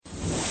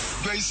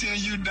great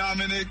seeing you,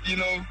 Dominic. You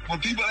know, when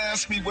people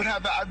ask me what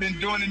have I been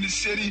doing in this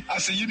city, I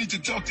say, you need to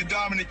talk to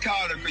Dominic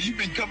Carter, because you've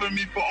been covering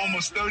me for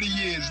almost 30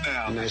 years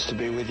now. Nice to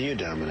be with you,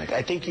 Dominic.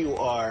 I think you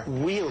are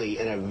really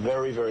in a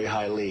very, very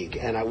high league.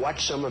 And I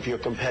watch some of your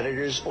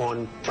competitors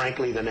on,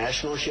 frankly, the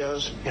national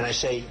shows, and I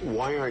say,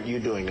 why aren't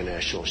you doing a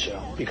national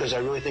show? Because I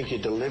really think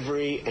your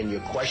delivery and your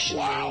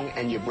questioning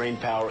and your brain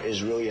power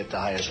is really at the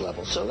highest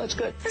level. So that's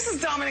good. This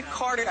is Dominic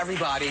Carter,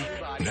 everybody.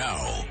 Now,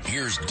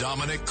 here's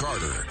Dominic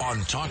Carter on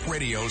Talk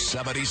Radio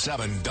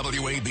 77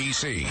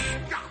 WABC.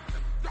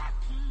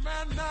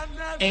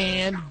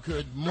 And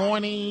good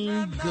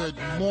morning, good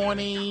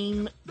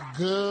morning,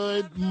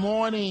 good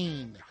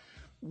morning.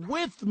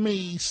 With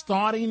me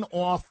starting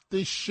off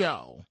the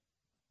show,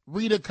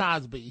 Rita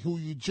Cosby, who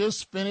you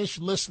just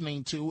finished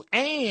listening to,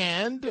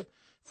 and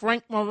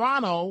Frank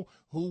Morano,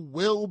 who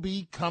will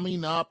be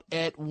coming up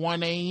at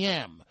 1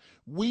 a.m.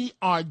 We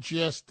are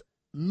just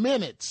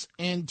minutes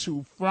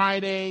into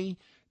Friday,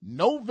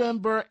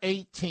 November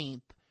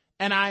 18th,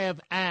 and I have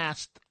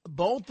asked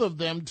both of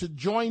them to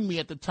join me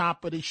at the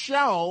top of the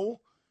show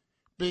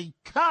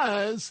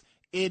because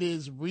it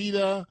is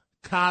Rita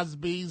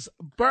Cosby's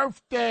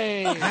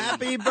birthday.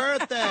 Happy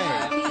birthday.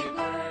 Happy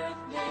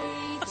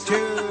birthday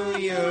to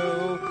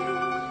you.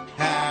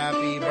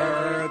 Happy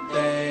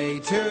birthday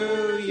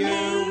to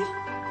you.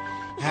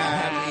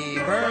 Happy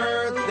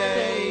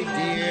birthday,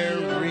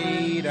 dear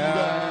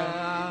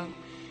Rita.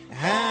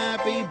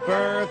 Happy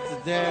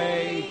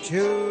birthday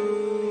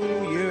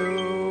to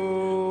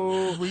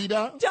you.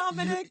 Rita.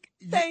 Dominic,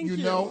 thank you.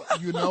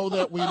 You know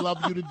that we love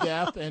you to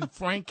death, and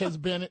Frank has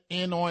been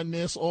in on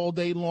this all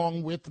day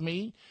long with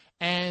me.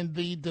 And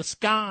the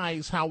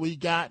disguise how we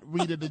got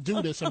Rita to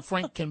do this, and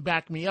Frank can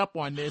back me up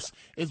on this,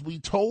 is we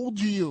told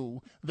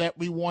you that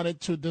we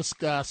wanted to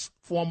discuss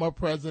former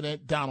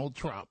President Donald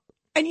Trump.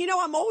 And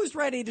I'm always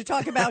ready to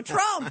talk about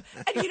Trump.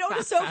 And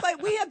it's so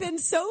funny. We have been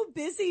so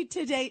busy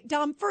today.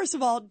 Dom, first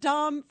of all,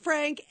 Dom,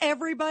 Frank,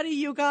 everybody,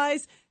 you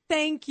guys,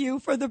 thank you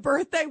for the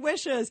birthday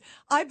wishes.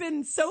 I've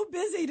been so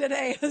busy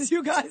today, as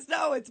you guys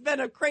know. It's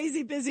been a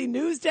crazy busy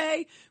news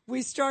day.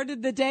 We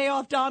started the day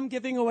off, Dom,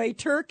 giving away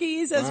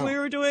turkeys, as we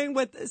were doing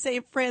with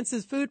St.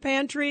 Francis Food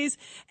Pantries.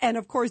 And,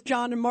 of course,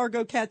 John and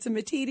Margot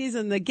Katsimatidis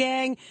and the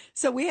gang.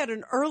 So we had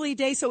an early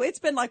day. So it's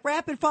been like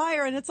rapid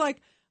fire. And it's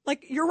like,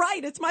 you're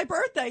right. It's my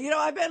birthday.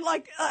 I've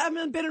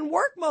been in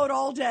work mode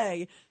all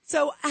day.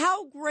 So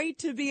how great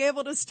to be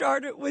able to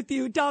start it with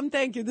you. Dom,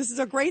 thank you. This is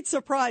a great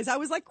surprise. I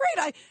was like,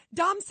 great.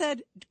 Dom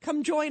said,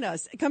 come join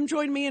us. Come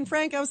join me and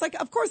Frank. I was like,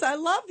 of course, I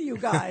love you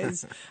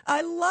guys.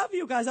 I love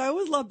you guys. I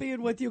always love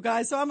being with you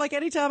guys. So I'm like,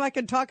 anytime I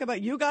can talk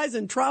about you guys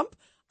and Trump,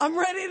 I'm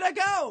ready to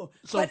go.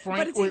 So Frank,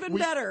 but it's even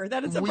better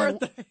that it's a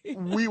birthday.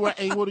 We were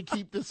able to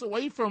keep this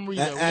away from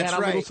Rita. We had a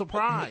little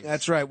surprise.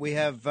 That's right. We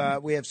have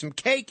some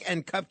cake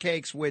and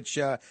cupcakes, which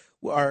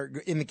are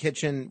in the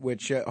kitchen,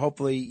 which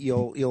hopefully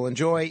you'll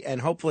enjoy, and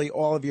hopefully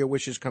all of your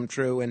wishes come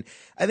true. And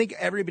I think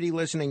everybody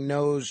listening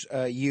knows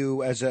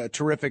you as a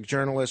terrific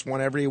journalist, won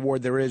every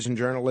award there is in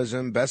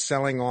journalism,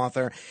 best-selling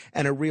author,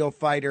 and a real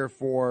fighter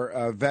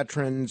for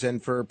veterans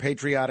and for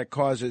patriotic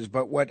causes.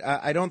 But what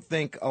I don't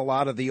think a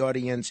lot of the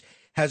audience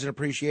has an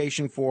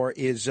appreciation for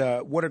is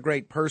what a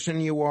great person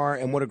you are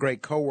and what a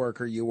great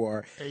coworker you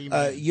are.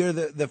 You're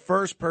the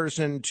first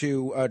person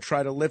to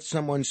try to lift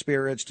someone's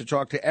spirits, to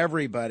talk to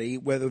everybody,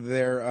 whether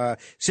they're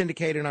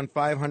syndicated on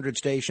 500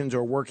 stations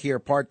or work here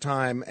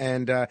part-time.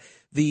 And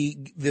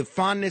the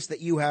fondness that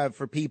you have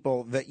for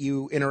people that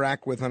you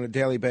interact with on a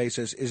daily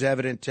basis is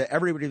evident to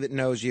everybody that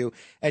knows you,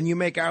 and you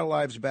make our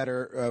lives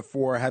better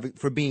for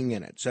being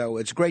in it. So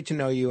it's great to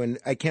know you, and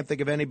I can't think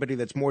of anybody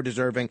that's more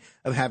deserving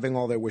of having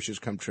all their wishes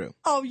come true.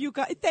 Oh, you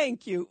guys,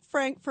 thank you.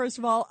 Frank, first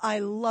of all, I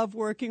love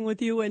working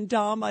with you, and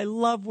Dom, I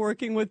love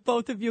working with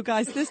both of you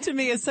guys. This to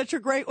me is such a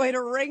great way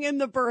to ring in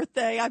the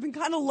birthday. I've been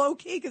kind of low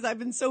key because I've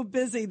been so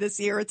busy this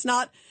year. It's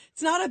not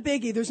a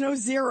biggie. There's no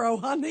zero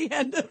on the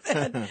end of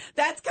it.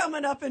 That's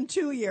coming up in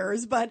 2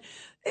 years, but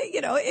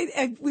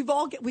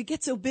we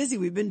get so busy.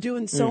 We've been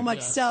doing so much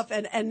stuff,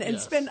 and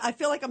I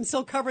feel like I'm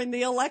still covering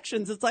the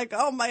elections. It's like,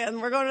 oh man,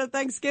 we're going to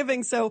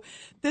Thanksgiving. So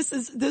this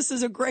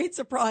is a great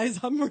surprise.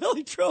 I'm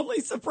really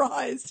truly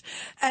surprised,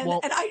 and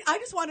I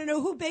just want to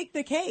know who baked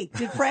the cake.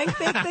 Did Frank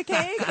bake the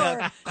cake,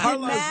 or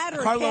Matt,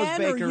 or Carlos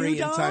Ken, Bakery or you, in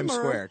Dom, Times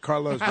Square?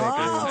 Carlos Bakery in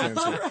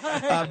Times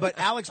Square. Right. But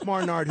Alex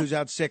Barnard, who's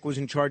out sick, was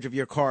in charge of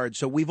your card.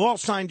 So we've all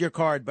signed your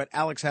card, but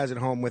Alex has it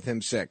home with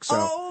him sick. So,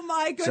 oh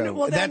my goodness! So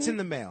well, then, that's in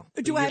the mail.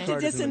 Do I have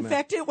to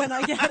disinfect it when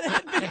I get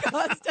it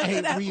because does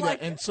it have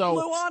Rita, glue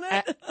on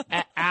it?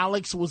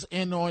 Alex was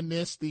in on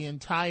this. The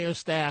entire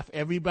staff,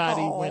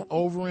 everybody went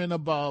over and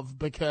above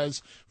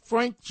because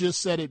Frank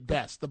just said it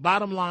best. The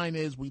bottom line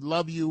is we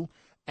love you,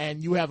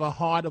 and you have a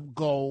heart of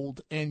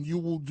gold, and you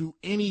will do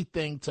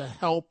anything to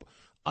help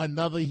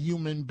another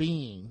human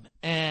being.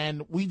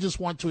 and we just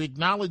want to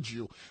acknowledge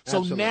you. So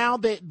Absolutely. now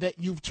that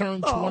you've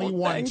turned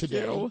 21 thank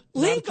today. you. that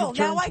Legal. you've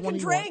Now turned I can 21.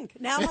 drink.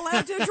 Now I'm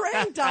allowed to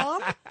drink,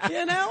 Dom.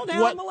 Now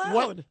I'm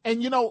allowed.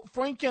 And,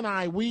 Frank and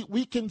I,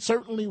 we can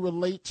certainly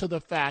relate to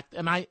the fact,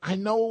 and I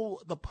know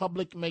the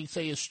public may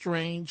say it's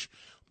strange,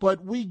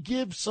 but we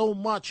give so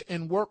much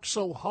and work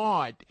so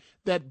hard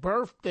that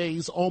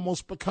birthdays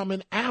almost become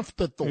an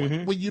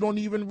afterthought when you don't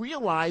even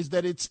realize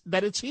that it's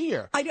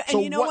here. I do, and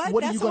so you know what? are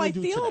That's you how gonna I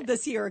do feel today?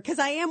 this year because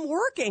I am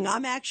working.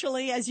 I'm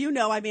actually, as you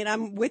know,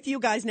 I'm with you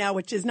guys now,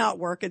 which is not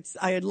work.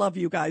 I love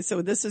you guys,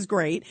 so this is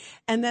great.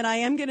 And then I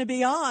am going to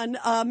be on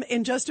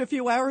in just a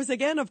few hours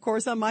again, of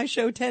course, on my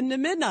show 10 to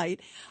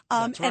midnight.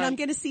 That's right. And I'm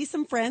going to see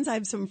some friends. I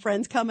have some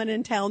friends coming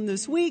in town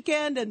this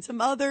weekend and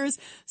some others.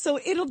 So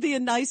it'll be a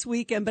nice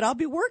weekend, but I'll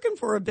be working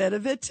for a bit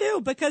of it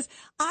too because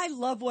I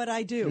love what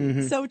I do.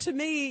 So to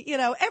me,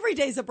 every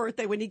day's a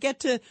birthday when you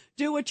get to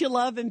do what you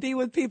love and be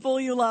with people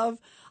you love.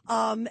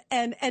 I'm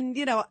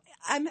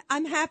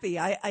happy.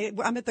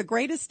 I'm at the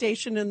greatest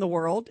station in the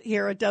world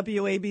here at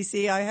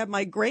WABC. I have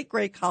my great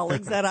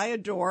colleagues that I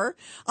adore.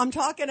 I'm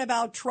talking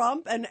about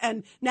Trump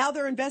and now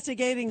they're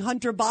investigating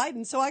Hunter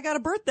Biden. So I got a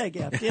birthday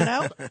gift,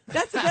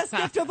 That's the best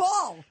gift of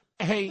all.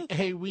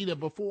 Hey, Rita,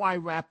 before I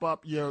wrap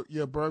up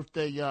your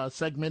birthday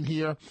segment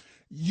here,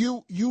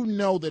 you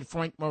know that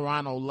Frank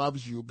Morano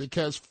loves you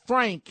because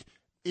Frank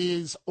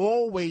is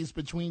always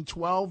between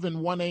 12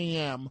 and 1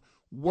 a.m.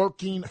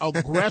 working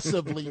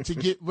aggressively to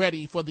get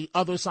ready for the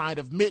other side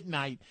of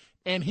midnight.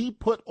 And he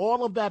put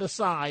all of that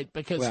aside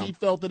because he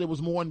felt that it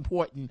was more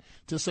important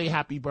to say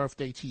happy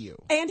birthday to you.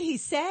 And he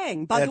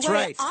sang. By That's the way,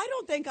 right. I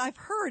don't think I've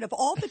heard of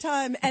all the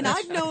time, and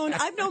I've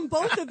known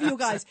both of you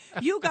guys.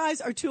 You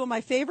guys are two of my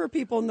favorite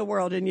people in the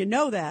world, and you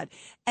know that.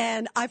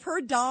 And I've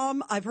heard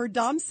Dom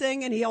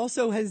sing, and he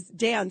also has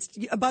danced.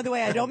 By the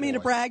way, I don't mean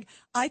to brag.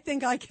 I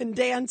think I can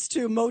dance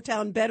to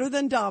Motown better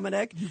than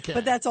Dominic,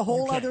 but that's a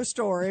whole other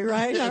story,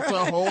 right? It's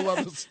a whole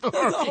other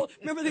story.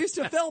 Remember, they used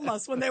to film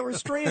us when they were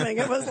streaming.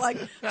 It was like,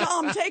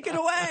 Dom, take it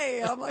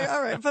away. I'm like,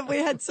 all right. But we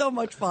had so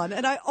much fun.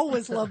 And I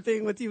always love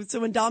being with you. So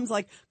when Dom's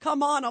like,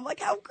 come on, I'm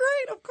like, how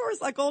great. Of course,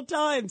 like old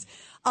times.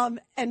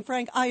 And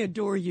Frank, I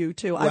adore you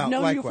too. I've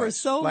known you for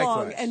so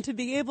long, and to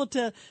be able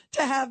to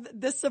have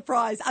this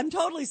surprise, I'm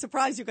totally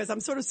surprised you guys.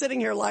 I'm sort of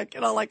sitting here like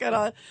in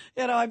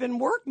I'm in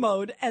work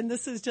mode, and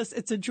this is just,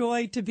 it's a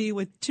joy to be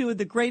with two of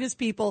the greatest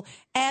people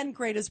and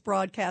greatest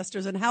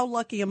broadcasters. And how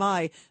lucky am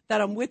I that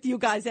I'm with you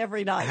guys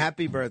every night.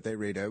 Happy birthday,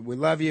 Rita. We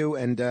love you,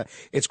 and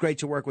it's great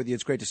to work with you.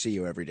 It's great to see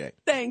you every day.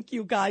 Thank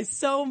you guys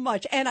so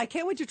much. And I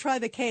can't wait to try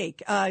the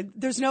cake.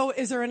 Is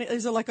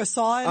there like a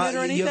saw in it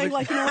or anything?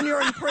 Like, when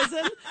you're in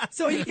prison?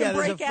 So you can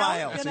break there's a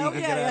file, out, so you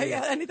can get out,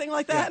 yeah. anything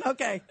like that? Yeah.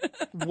 Okay.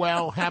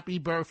 Well, happy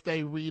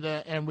birthday,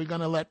 Rita. And we're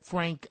going to let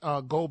Frank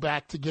go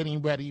back to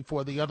getting ready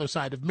for the other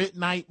side of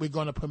midnight. We're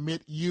going to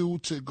permit you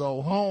to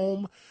go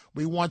home.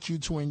 We want you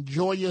to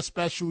enjoy your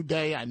special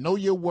day. I know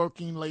you're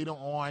working later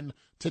on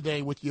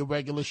today with your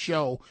regular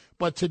show,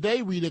 but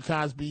today, Rita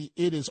Cosby,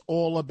 it is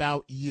all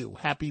about you.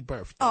 Happy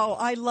birthday. Oh,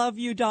 I love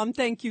you, Dom.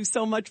 Thank you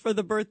so much for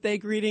the birthday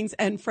greetings.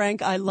 And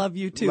Frank, I love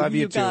you too. Love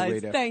you too, guys.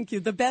 Rita. Thank you.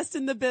 The best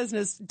in the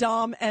business,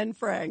 Dom and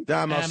Frank.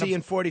 Dom, I'll see you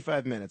in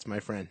 45 minutes, my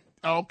friend.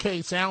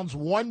 Okay, sounds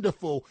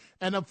wonderful.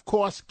 And of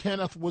course,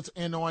 Kenneth was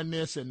in on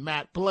this, and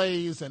Matt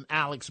Blaze and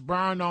Alex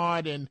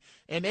Bernard, and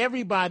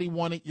everybody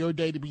wanted your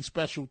day to be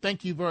special.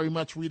 Thank you very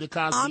much, Rita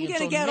Cosby. I'm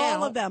going to get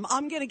all of them.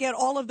 I'm going to get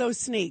all of those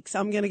sneaks.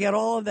 I'm going to get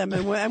all of them.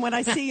 And when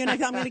I see you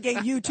next, I'm going to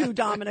get you too,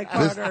 Dominic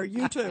Carter.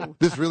 You too.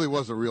 This really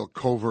was a real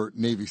covert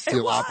Navy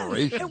SEAL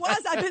operation. It was.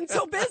 I've been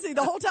so busy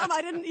the whole time.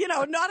 I didn't,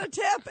 not a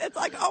tip. It's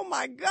like, oh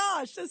my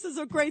gosh, this is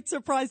a great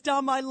surprise.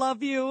 Dom, I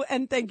love you.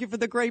 And thank you for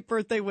the great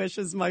birthday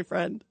wishes, my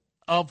friend.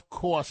 Of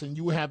course, and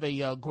you have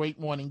a great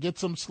morning. Get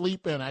some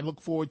sleep, and I look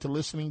forward to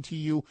listening to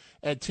you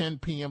at 10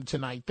 p.m.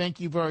 tonight. Thank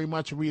you very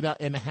much, Rita,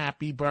 and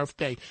happy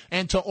birthday.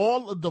 And to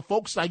all of the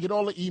folks, I get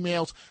all the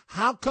emails,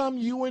 how come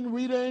you and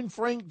Rita and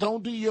Frank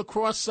don't do your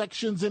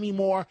cross-sections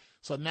anymore?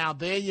 So now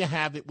there you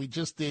have it. We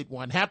just did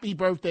one. Happy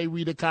birthday,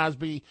 Rita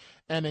Cosby,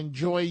 and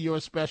enjoy your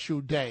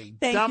special day.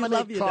 Thank Dominic you.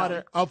 Love you,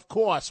 Carter, Dom. of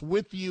course,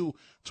 with you.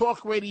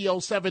 Talk Radio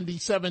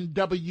 77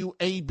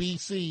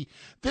 WABC.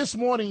 This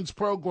morning's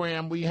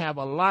program, we have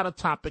a lot of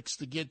topics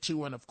to get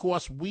to, and of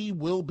course, we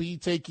will be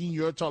taking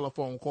your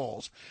telephone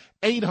calls.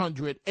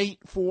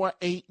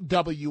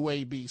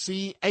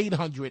 800-848-WABC,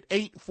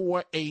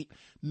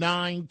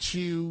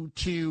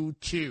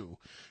 800-848-9222.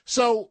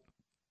 So,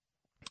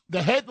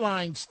 the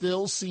headline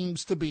still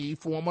seems to be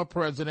former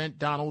President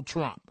Donald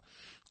Trump.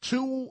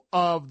 Two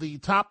of the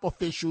top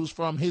officials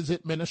from his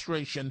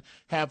administration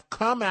have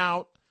come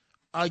out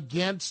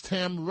against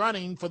him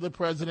running for the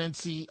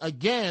presidency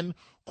again,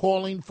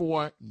 calling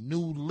for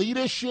new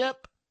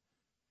leadership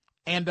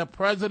and a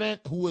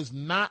president who is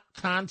not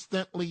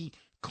constantly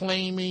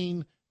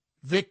claiming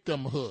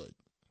victimhood.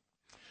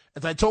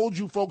 As I told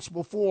you folks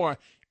before,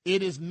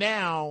 it is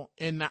now,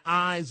 in the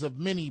eyes of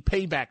many,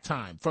 payback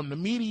time, from the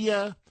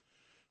media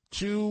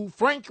to,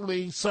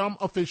 frankly, some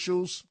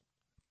officials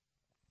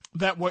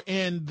that were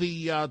in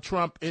the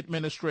Trump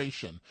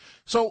administration.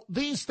 So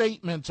these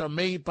statements are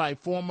made by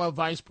former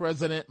Vice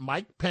President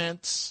Mike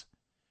Pence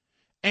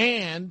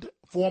and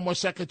former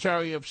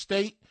Secretary of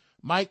State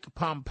Mike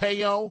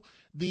Pompeo.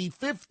 The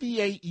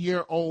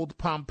 58-year-old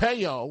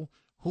Pompeo,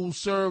 who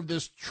served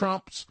as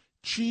Trump's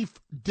chief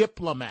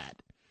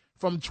diplomat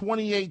from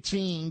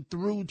 2018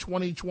 through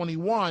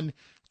 2021,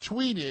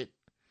 tweeted,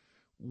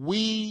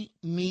 "We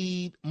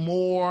need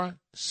more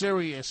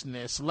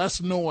seriousness, less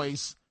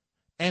noise,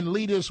 and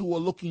leaders who are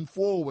looking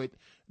forward,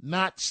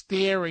 not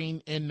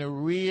staring in the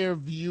rear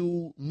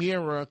view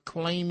mirror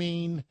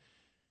claiming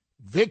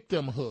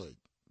victimhood."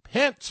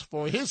 Pence,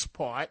 for his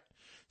part,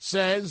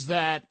 says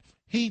that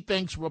he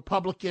thinks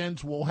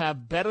Republicans will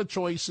have better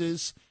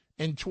choices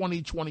in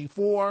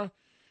 2024,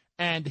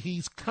 and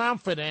he's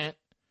confident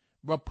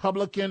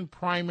Republican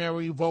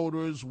primary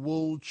voters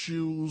will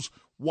choose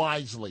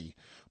wisely.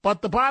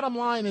 But the bottom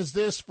line is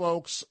this,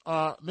 folks.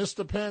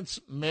 Mr. Pence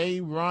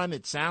may run.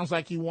 It sounds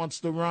like he wants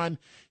to run.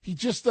 He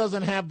just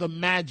doesn't have the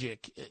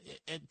magic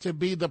to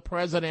be the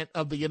president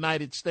of the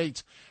United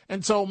States.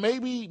 And so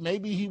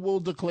maybe he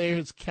will declare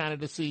his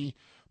candidacy,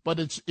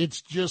 but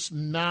it's just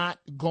not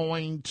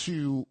going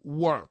to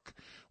work.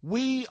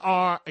 We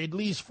are, at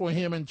least for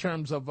him in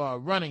terms of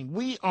running,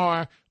 we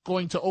are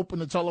going to open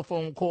the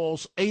telephone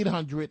calls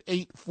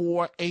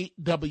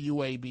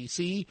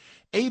 800-848-WABC,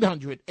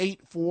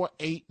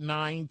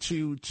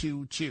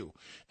 800-848-9222.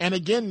 And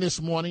again this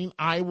morning,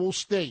 I will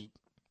state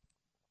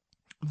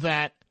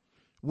that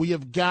we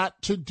have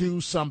got to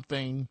do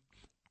something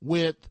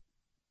with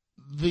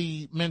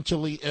the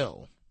mentally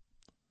ill.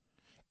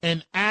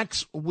 An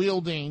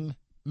axe-wielding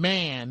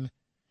man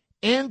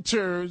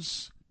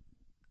enters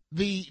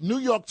the New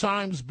York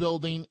Times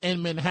building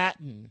in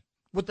Manhattan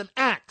with an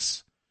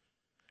axe,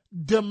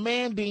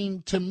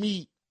 demanding to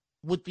meet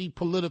with the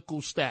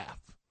political staff.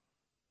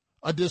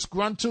 A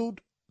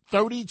disgruntled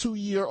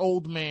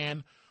 32-year-old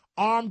man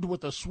armed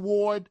with a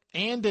sword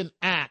and an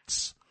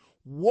axe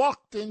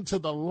walked into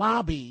the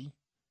lobby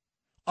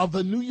of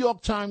the New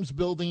York Times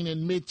building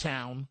in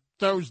Midtown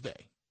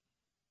Thursday.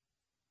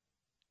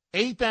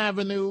 8th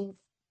Avenue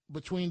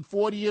between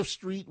 40th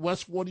Street,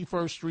 West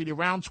 41st Street,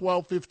 around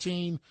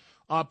 12:15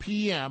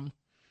 p.m.,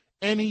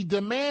 and he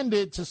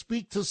demanded to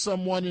speak to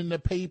someone in the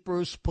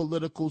paper's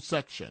political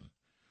section.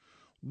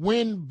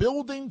 When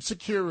building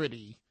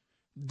security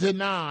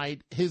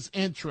denied his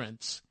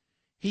entrance,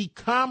 he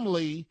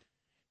calmly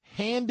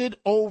handed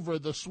over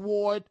the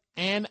sword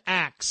and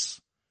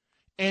axe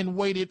and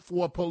waited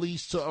for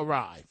police to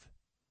arrive,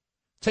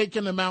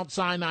 taking him to Mount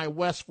Sinai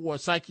West for a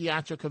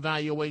psychiatric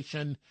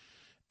evaluation,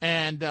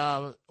 and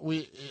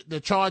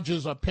the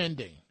charges are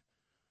pending.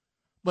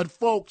 But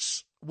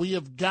folks, we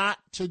have got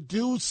to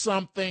do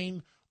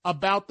something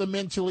about the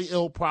mentally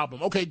ill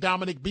problem. Okay,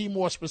 Dominic, be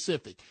more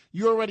specific.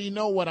 You already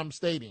know what I'm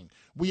stating.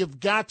 We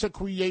have got to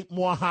create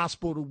more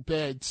hospital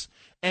beds,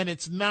 and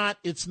it's not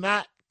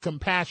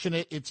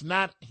compassionate, it's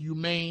not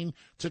humane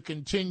to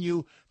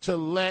continue to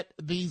let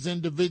these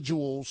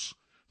individuals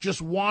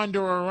just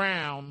wander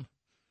around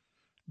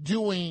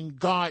doing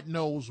God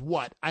knows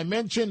what. I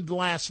mentioned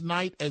last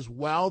night as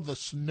well the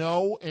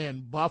snow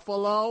in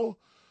Buffalo.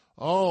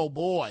 Oh,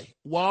 boy.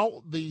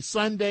 Well, the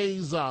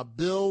Sunday's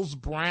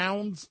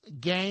Bills-Browns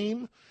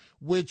game,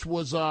 which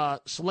was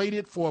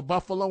slated for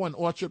Buffalo and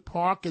Orchard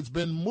Park, has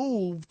been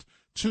moved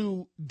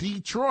to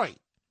Detroit,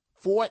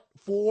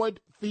 Ford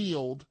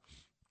Field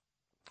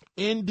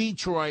in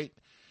Detroit.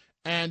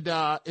 And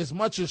as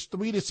much as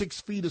 3 to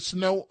 6 feet of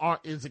snow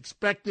is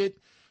expected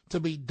to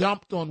be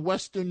dumped on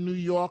western New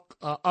York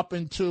up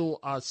until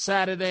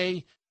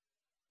Saturday.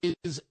 It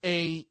is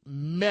a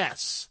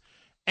mess.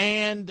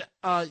 And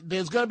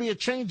there's going to be a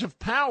change of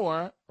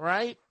power,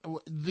 right?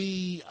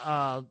 The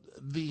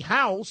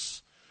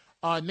House,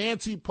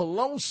 Nancy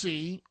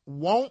Pelosi,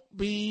 won't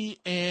be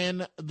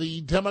in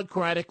the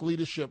Democratic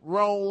leadership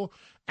role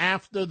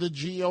after the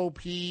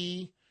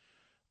GOP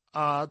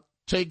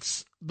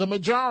takes the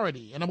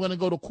majority. And I'm going to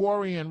go to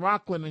Corey and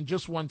Rockland in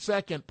just 1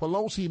 second.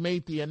 Pelosi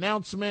made the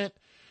announcement,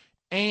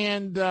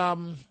 and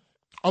a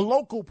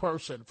local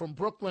person from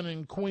Brooklyn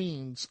and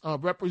Queens,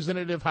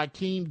 Representative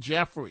Hakeem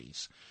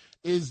Jeffries,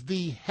 is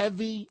the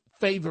heavy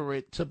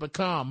favorite to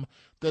become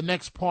the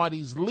next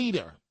party's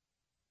leader,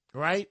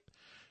 right?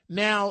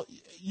 Now,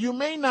 you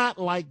may not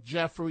like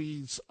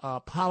Jeffries'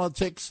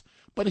 politics,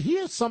 but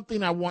here's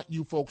something I want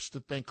you folks to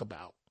think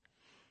about.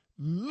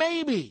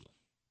 Maybe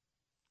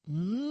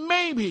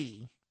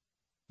the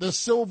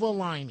silver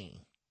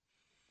lining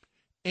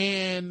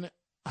in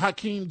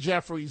Hakeem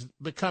Jeffries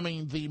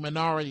becoming the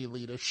minority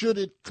leader, should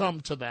it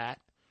come to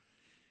that,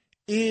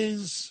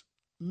 is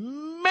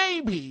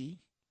maybe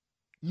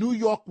New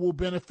York will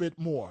benefit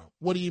more.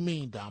 What do you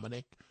mean,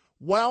 Dominic?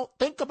 Well,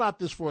 think about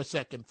this for a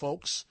second,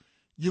 folks.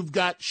 You've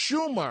got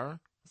Schumer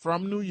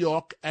from New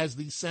York as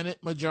the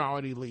Senate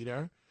Majority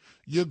Leader.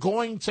 You're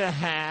going to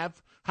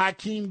have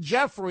Hakeem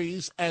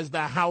Jeffries as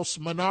the House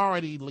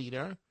Minority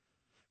Leader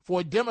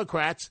for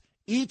Democrats,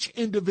 each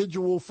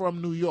individual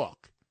from New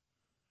York.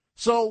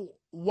 So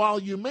while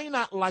you may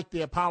not like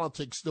their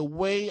politics, the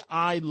way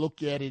I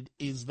look at it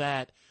is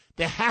that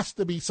there has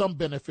to be some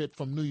benefit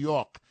from New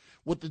York,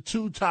 with the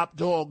two top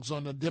dogs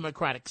on the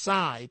Democratic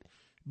side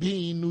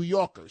being New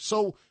Yorkers.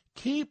 So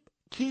keep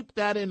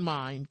that in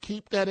mind.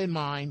 Keep that in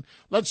mind.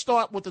 Let's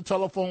start with the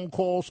telephone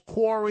calls.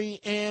 Corey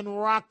and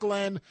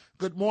Rockland,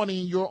 good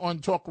morning. You're on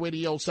Talk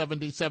Radio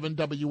 77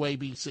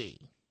 WABC.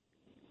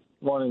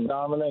 Morning,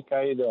 Dominic.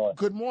 How you doing?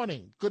 Good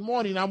morning. Good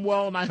morning. I'm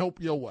well, and I hope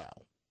you're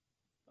well.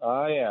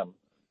 I am.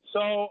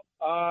 So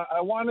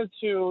I wanted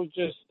to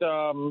just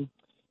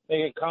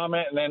make a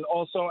comment and then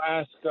also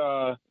ask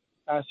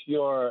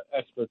your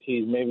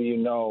expertise. Maybe you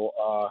know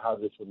how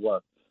this would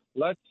work.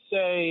 Let's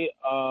say,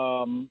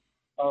 all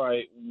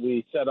right,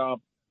 we set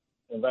up,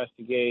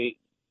 investigate,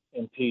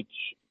 impeach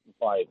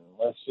Biden.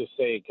 Let's just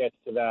say it gets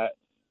to that.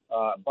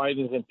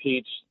 Biden's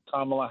impeached.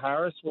 Kamala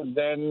Harris would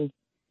then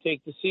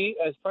take the seat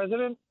as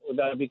president. Would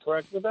that be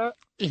correct with that?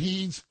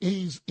 He's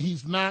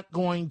not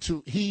going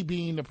to. He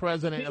being the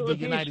president of the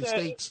United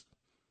States.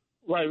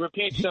 Right,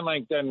 impeached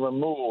and then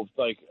removed,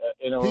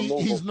 in a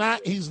removal.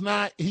 He's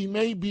not. He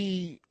may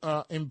be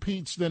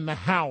impeached in the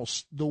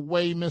House the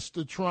way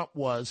Mr. Trump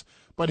was,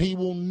 but he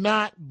will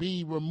not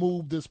be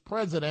removed as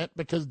president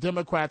because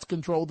Democrats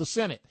control the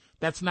Senate.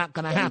 That's not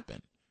going to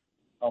happen.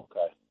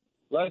 Okay.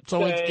 Let's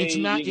say it's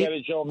not. You get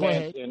a Joe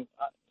Manchin.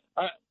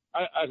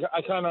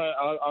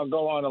 I'll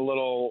go on a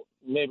little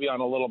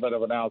bit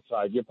of an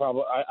outside.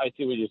 I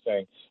see what you're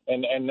saying,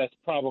 and that's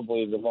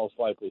probably the most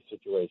likely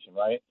situation,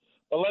 right?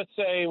 But let's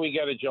say we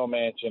get a Joe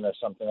Manchin or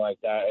something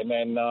like that, and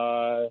then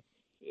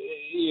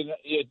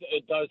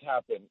it does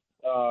happen.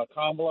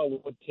 Kamala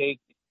would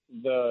take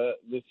the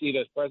seat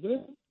as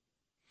president.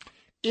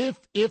 If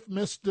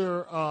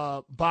Mr.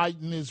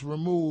 Biden is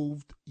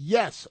removed,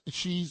 yes,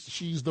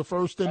 she's the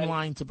first in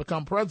line to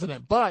become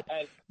president. But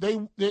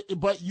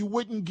but you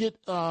wouldn't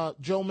get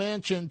Joe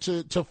Manchin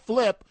to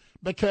flip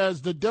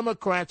because the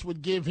Democrats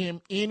would give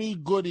him any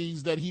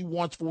goodies that he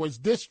wants for his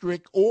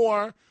district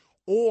or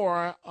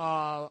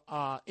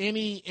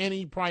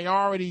any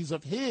priorities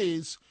of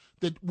his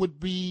that would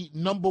be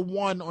number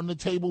one on the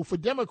table for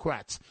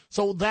Democrats.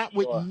 So that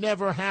would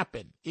never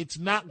happen. It's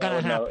not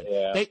going to happen.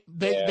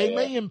 They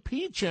may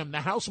impeach him. The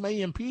House may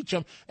impeach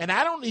him. And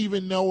I don't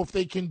even know if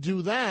they can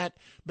do that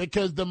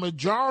because the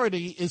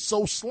majority is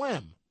so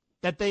slim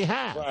that they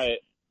have. Right.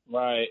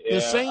 Yeah.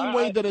 The same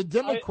way that a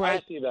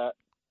Democrat. I see that.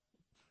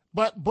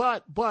 But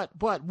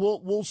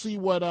we'll see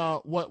what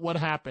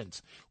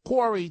happens.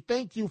 Corey,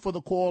 thank you for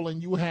the call,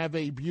 and you have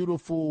a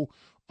beautiful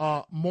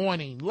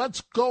morning.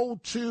 Let's go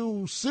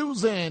to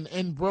Susan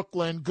in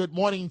Brooklyn. Good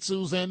morning,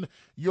 Susan.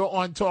 You're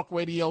on Talk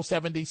Radio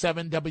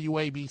 77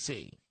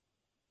 WABC.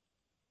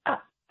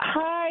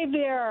 Hi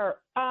there.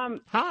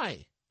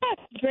 Hi.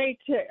 It's great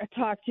to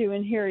talk to you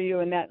and hear you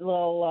and that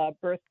little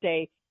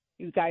birthday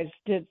you guys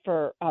did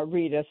for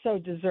Rita. So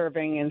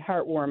deserving and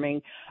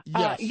heartwarming.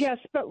 Yes,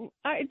 but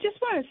I just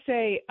want to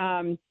say,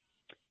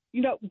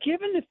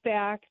 given the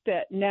fact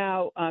that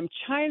now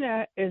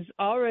China is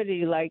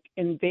already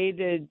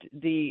invaded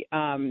the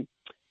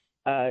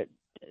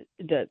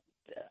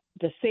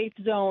safe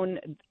zone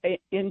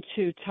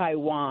into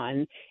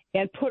Taiwan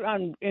and put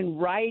in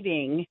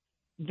writing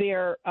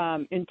their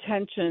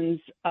intentions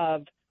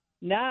of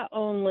not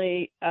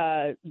only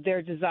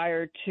their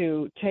desire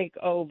to take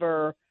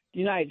over the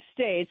United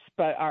States,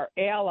 but our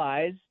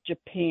allies,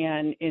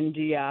 Japan,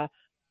 India.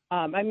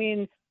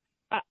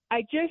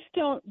 I just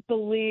don't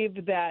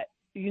believe that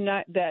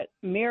that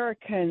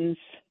Americans,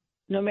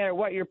 no matter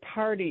what your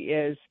party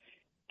is,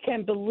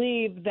 can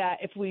believe that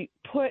if we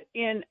put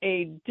in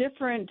a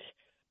different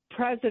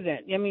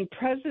president,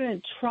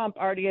 President Trump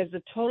already has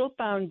a total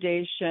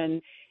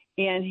foundation,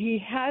 and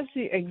he has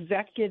the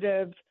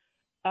executive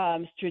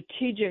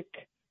strategic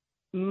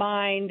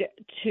mind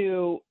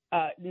to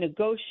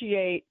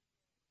negotiate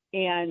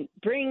and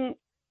bring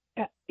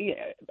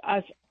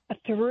us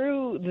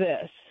through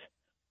this.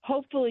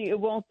 Hopefully it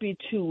won't be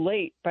too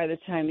late by the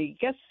time he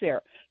gets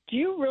there. Do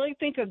you really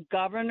think a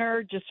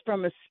governor just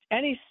from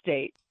any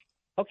state,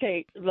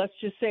 okay, let's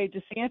just say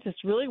DeSantis,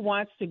 really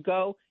wants to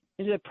go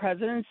into the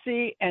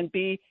presidency and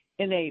be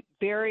in a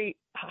very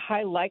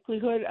high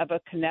likelihood of a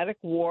kinetic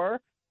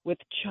war with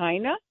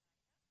China?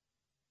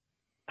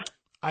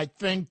 I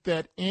think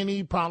that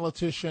any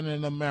politician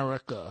in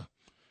America,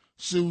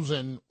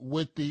 Susan,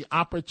 with the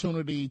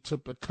opportunity to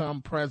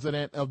become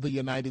president of the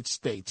United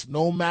States,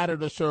 no matter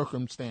the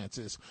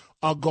circumstances,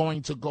 are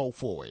going to go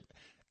for it.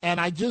 And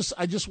I just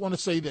want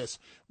to say this.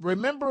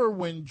 Remember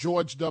when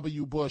George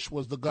W. Bush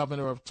was the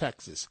governor of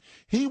Texas?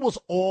 He was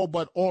all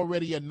but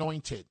already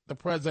anointed the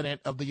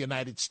president of the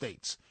United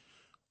States.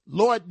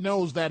 Lord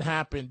knows that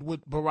happened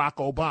with Barack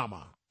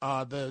Obama.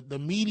 The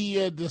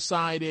media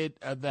decided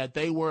that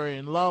they were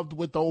in love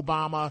with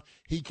Obama.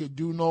 He could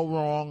do no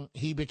wrong.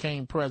 He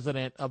became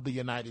president of the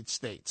United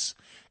States.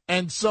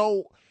 And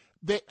so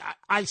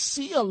I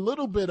see a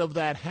little bit of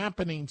that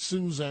happening,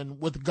 Susan,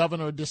 with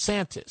Governor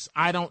DeSantis.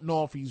 I don't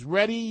know if he's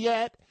ready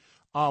yet.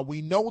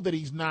 We know that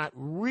he's not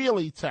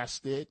really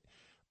tested.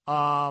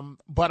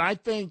 But I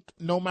think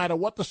no matter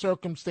what the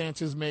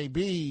circumstances may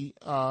be,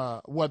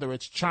 whether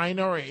it's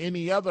China or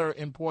any other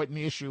important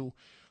issue,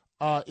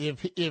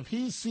 if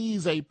he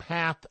sees a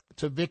path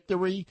to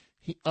victory,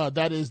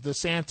 that is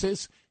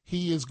DeSantis,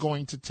 he is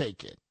going to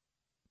take it.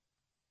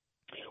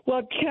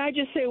 Well, can I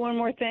just say one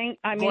more thing?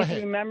 I mean, if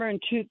you remember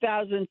in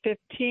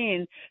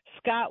 2015,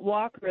 Scott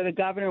Walker, the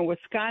governor of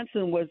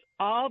Wisconsin, was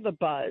all the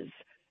buzz.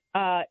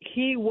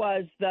 He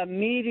was the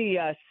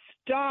media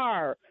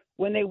star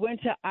when they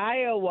went to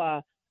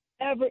Iowa.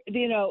 That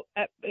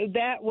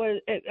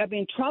was, I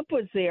mean, Trump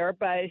was there,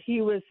 but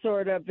he was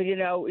sort of,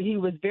 he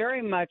was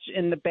very much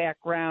in the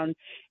background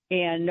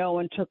and no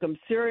one took him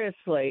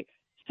seriously.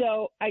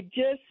 So I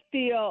just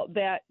feel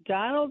that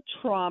Donald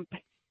Trump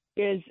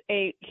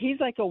he's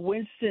like a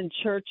Winston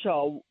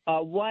Churchill,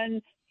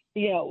 one,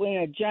 in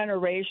a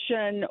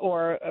generation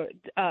or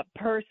a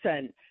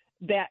person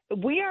that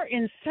we are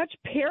in such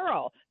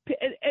peril.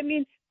 I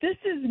mean, this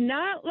is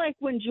not like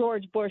when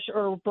George Bush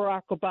or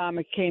Barack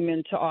Obama came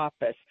into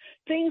office.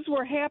 Things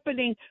were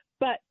happening,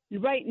 but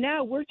right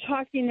now we're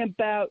talking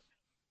about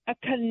a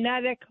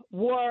kinetic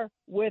war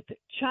with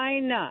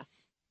China.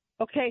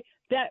 Okay,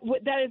 that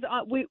is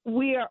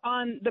we are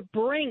on the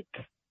brink.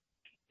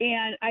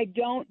 And I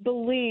don't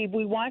believe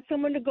we want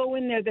someone to go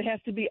in there that has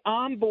to be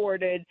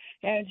onboarded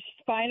and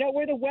find out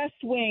where the West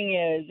Wing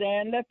is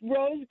and the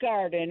Rose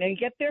Garden and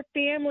get their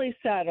family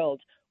settled.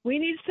 We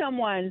need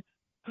someone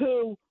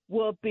who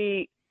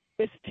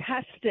is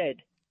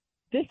tested.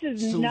 This is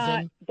Susan,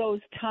 not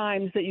those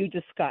times that you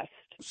discussed.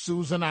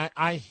 Susan,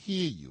 I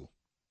hear you,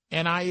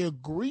 and I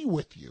agree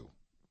with you,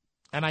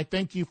 and I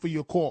thank you for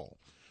your call.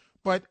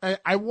 But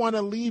I want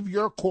to leave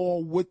your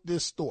call with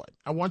this thought.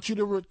 I want you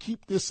to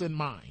keep this in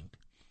mind.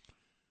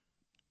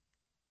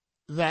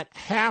 That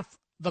half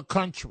the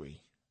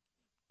country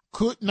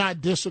could not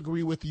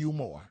disagree with you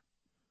more,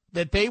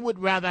 that they would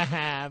rather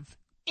have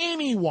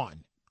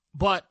anyone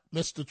but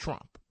Mr.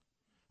 Trump.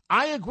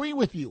 I agree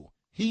with you.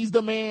 He's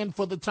the man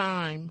for the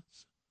time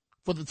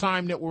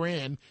that we're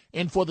in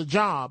and for the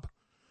job,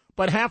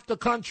 but half the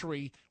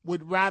country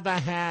would rather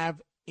have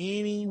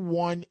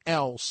anyone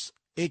else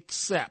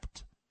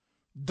except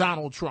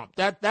Donald Trump.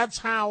 That's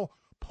how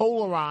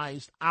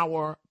polarized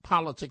our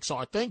politics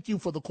are. Thank you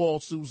for the call,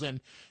 Susan,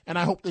 and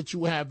I hope that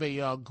you have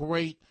a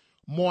great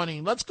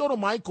morning. Let's go to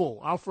Michael,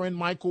 our friend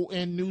Michael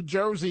in New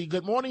Jersey.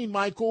 Good morning,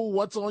 Michael.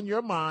 What's on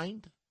your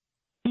mind?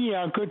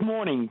 Yeah, good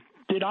morning.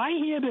 Did I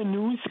hear the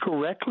news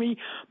correctly?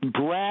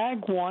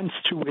 Bragg wants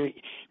to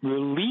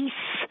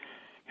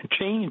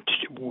change,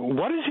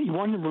 what is he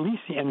want to release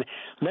and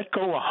let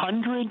go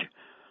 100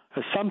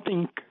 or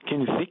something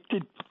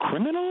convicted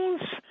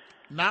criminals?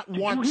 Not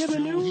wants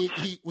to.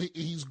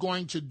 He's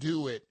going to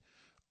do it.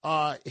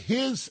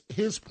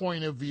 His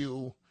point of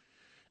view,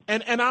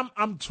 and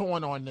I'm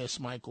torn on this,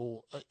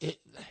 Michael,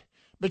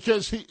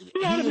 because he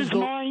out of his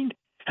mind.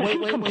 Has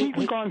he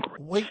completely gone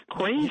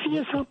crazy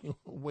or something?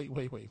 Wait.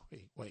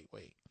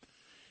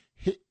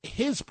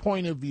 His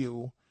point of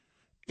view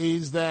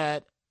is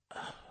that,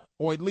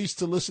 or at least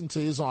to listen to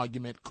his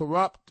argument,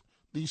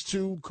 these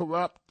two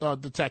corrupt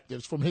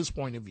detectives, from his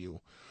point of view,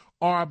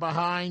 are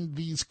behind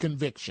these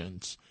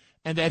convictions.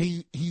 And that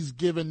he's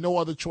given no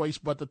other choice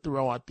but to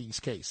throw out these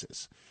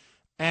cases.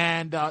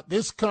 And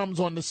this comes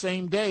on the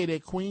same day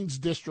that Queens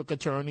District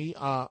Attorney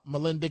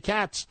Melinda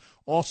Katz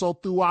also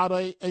threw out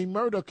a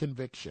murder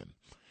conviction.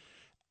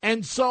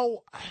 And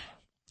so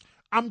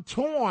I'm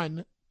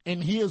torn,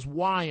 and here's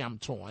why I'm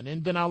torn.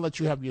 And then I'll let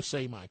you have your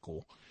say,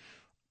 Michael.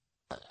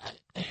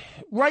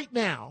 Right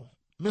now,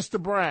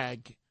 Mr.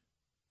 Bragg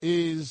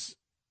is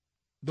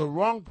the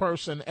wrong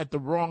person at the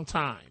wrong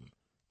time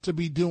to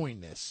be doing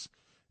this.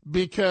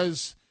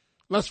 Because,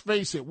 let's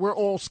face it, we're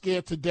all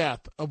scared to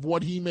death of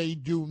what he may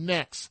do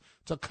next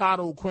to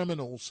coddle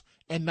criminals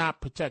and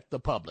not protect the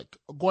public.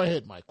 Go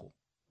ahead, Michael.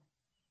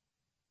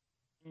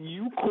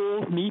 You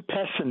called me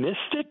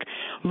pessimistic?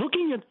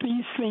 Looking at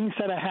these things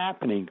that are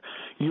happening,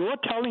 you're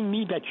telling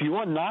me that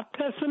you're not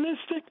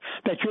pessimistic?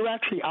 That you're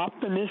actually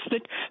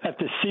optimistic that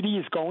the city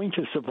is going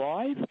to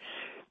survive?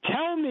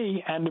 Tell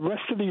me and the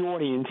rest of the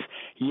audience,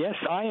 yes,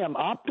 I am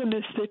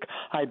optimistic.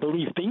 I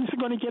believe things are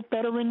going to get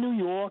better in New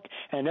York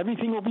and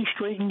everything will be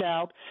straightened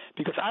out,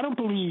 because I don't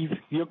believe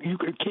you're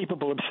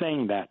capable of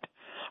saying that.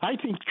 I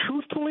think,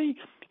 truthfully,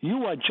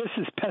 you are just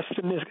as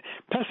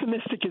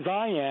pessimistic as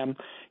I am.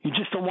 You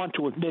just don't want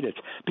to admit it,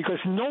 because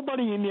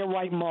nobody in their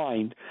right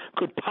mind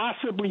could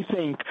possibly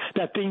think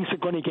that things are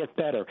going to get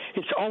better.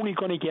 It's only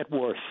going to get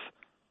worse.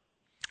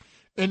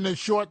 In the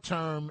short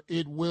term,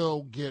 it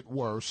will get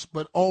worse,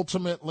 but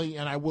ultimately,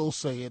 and I will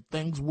say it,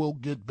 things will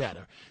get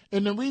better.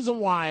 And the reason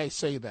why I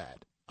say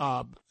that,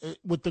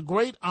 with the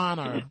great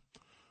honor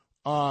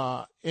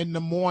in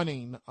the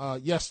morning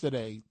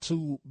yesterday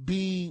to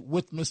be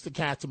with Mr.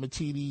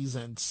 Catsimatidis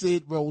and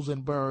Sid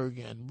Rosenberg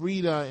and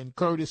Rita and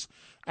Curtis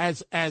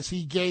as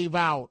he gave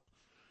out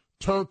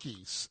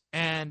turkeys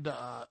and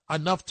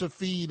enough to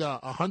feed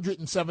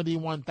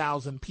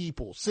 171,000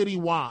 people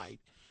citywide,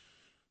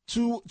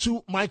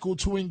 to Michael,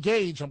 to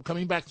engage, I'm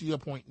coming back to your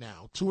point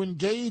now, to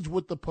engage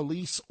with the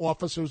police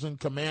officers and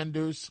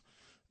commanders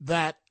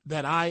that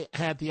I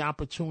had the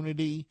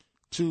opportunity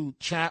to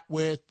chat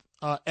with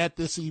at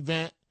this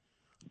event,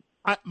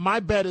 my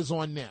bet is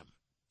on them.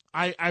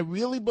 I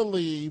really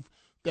believe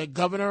that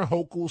Governor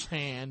Hochul's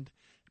hand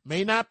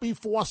may not be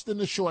forced in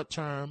the short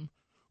term,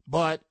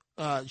 but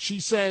she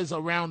says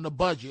around the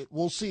budget,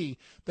 we'll see,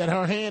 that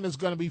her hand is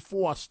going to be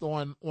forced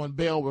on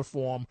bail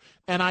reform.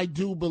 And I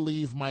do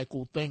believe,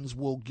 Michael, things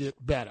will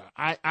get better.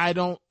 I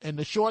don't, in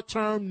the short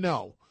term,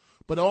 no.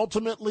 But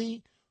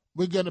ultimately,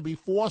 we're going to be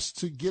forced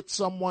to get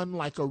someone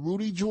like a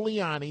Rudy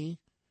Giuliani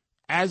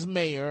as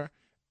mayor,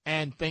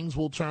 and things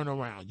will turn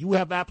around. You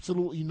have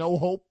absolutely no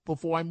hope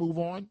before I move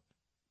on?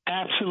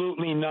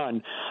 Absolutely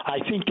none. I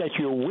think that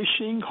you're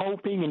wishing,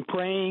 hoping, and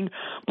praying,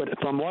 but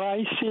from what I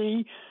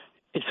see,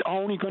 it's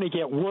only going to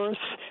get worse.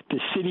 The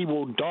city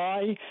will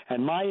die.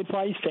 And my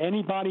advice to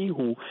anybody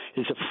who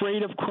is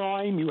afraid of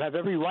crime, you have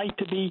every right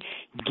to be,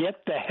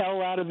 get the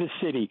hell out of the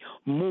city.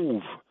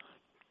 Move.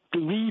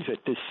 Believe it.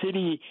 The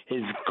city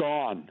is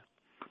gone.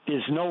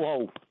 There's no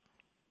hope.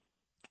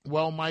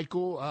 Well,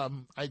 Michael,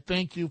 I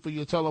thank you for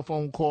your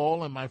telephone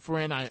call. And, my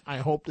friend, I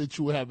hope that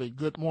you have a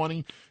good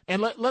morning.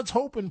 And let's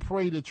hope and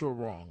pray that you're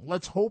wrong.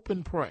 Let's hope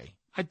and pray.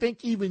 I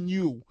think even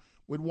you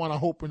would want to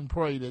hope and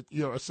pray that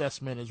your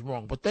assessment is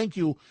wrong. But thank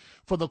you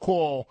for the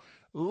call.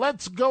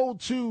 Let's go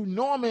to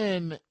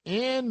Norman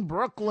in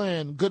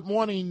Brooklyn. Good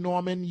morning,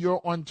 Norman.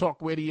 You're on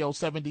Talk Radio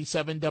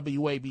 77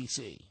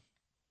 WABC.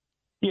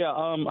 Yeah,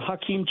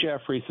 Hakeem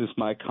Jeffries is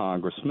my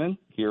congressman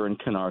here in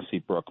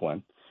Canarsie,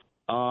 Brooklyn.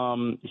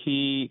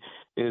 He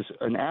is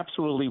an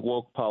absolutely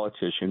woke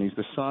politician. He's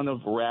the son of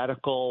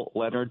radical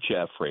Leonard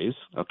Jeffries,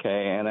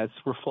 okay, and that's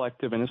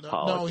reflective in his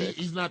politics.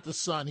 No, he's not the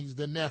son. He's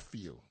the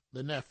nephew.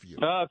 The nephew.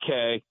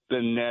 Okay,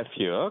 the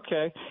nephew.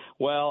 Okay.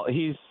 Well,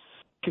 he's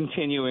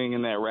continuing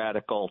in that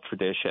radical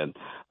tradition.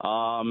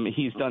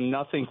 He's done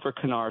nothing for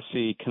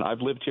Canarsie.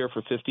 I've lived here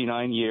for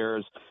 59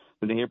 years.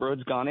 The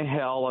neighborhood's gone to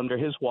hell under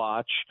his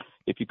watch.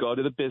 If you go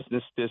to the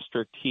business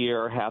district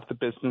here, half the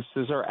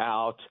businesses are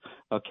out.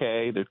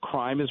 Okay, the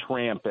crime is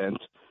rampant.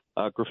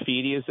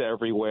 Graffiti is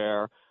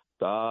everywhere.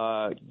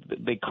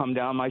 They come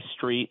down my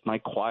street, my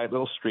quiet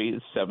little street,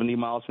 at 70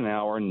 miles an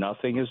hour.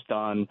 Nothing is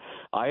done.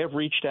 I have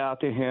reached out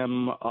to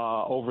him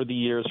over the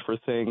years for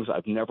things.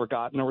 I've never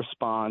gotten a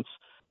response.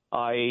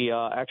 I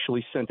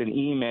actually sent an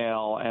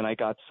email, and I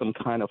got some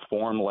kind of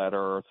form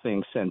letter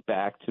thing sent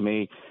back to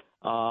me.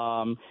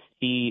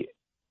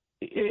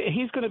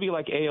 He's going to be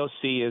like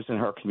AOC is in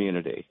her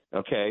community,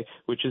 okay,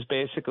 which is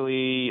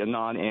basically a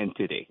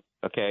non-entity.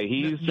 Okay,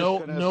 he's no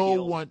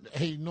one.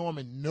 Hey,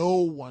 Norman, no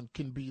one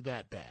can be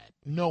that bad.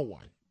 No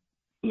one.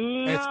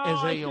 No, as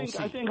AOC.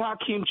 I think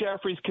Hakeem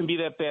Jeffries can be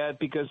that bad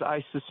because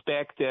I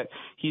suspect that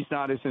he's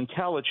not as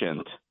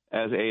intelligent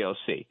as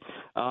AOC.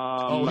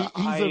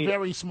 He's a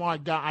very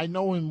smart guy. I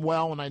know him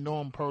well, and I know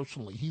him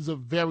personally. He's a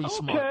very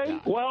smart guy. Okay,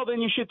 well,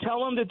 then you should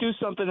tell him to do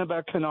something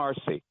about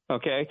Canarsie,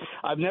 okay?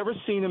 I've never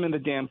seen him in the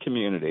damn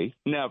community.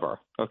 Never,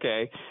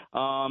 okay?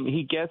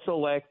 He gets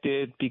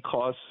elected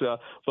because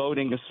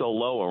voting is so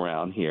low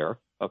around here,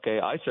 okay?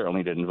 I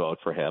certainly didn't vote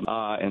for him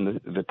in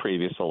the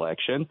previous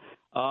election.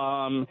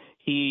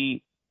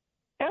 He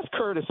asked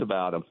Curtis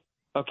about him,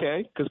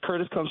 okay? Because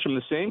Curtis comes from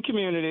the same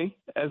community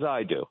as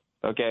I do.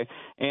 Okay,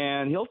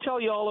 and he'll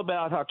tell you all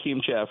about Hakeem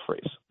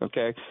Jeffries.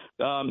 Okay,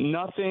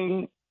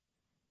 nothing.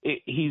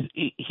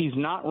 He's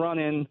not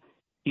running.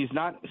 He's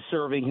not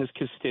serving his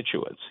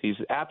constituents. He's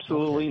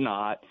absolutely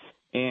not,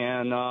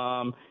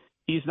 and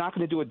he's not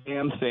going to do a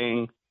damn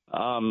thing.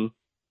 In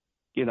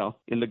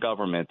the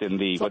government, in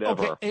the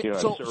whatever. Okay.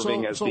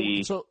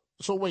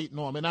 So wait,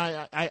 Norman.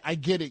 I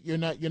get it. You're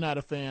not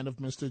a fan of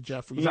Mr.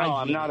 Jeffries. No,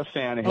 I'm not a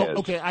fan of his.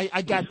 Okay,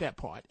 I got that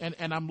part,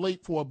 and I'm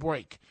late for a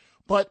break.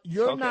 But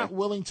you're not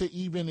willing to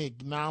even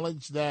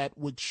acknowledge that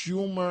with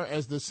Schumer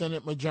as the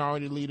Senate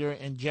Majority Leader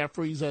and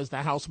Jeffries as the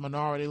House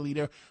Minority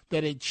Leader,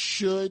 that it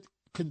should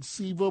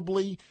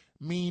conceivably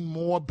mean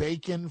more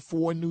bacon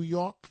for New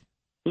York?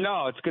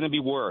 No, it's going to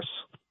be worse.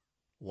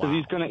 Wow.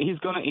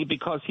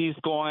 Because he's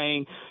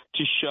going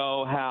to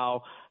show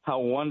how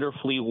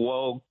wonderfully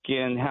woke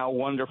and how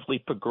wonderfully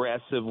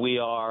progressive we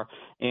are,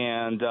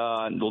 and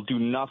we'll do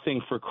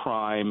nothing for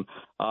crime.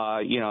 He's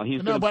I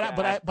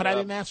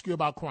didn't ask you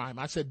about crime.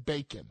 I said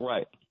bacon.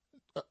 Right.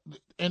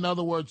 In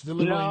other words,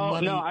 delivering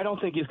money. No, I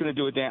don't think he's going to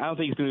do a damn. I don't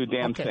think he's going to do a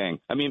damn thing.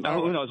 I mean,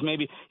 who knows?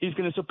 Maybe he's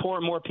going to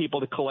support more people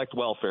to collect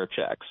welfare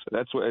checks.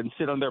 And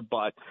sit on their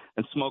butt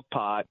and smoke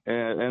pot,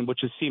 and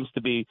which seems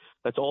to be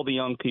that's all the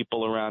young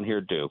people around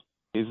here do.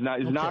 He's not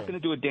going to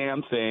do a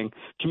damn thing.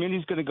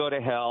 Community's going to go to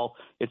hell.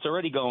 It's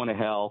already going to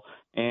hell.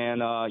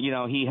 And,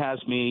 he has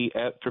me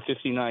for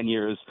 59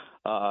 years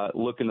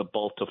looking to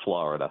bolt to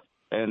Florida.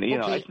 And,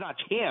 it's not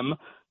him,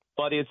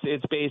 but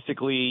it's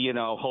basically,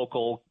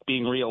 Hochul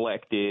being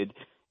reelected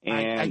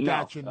And I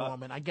got you,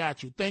 Norman. I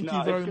got you. Thank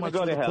you very much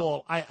for the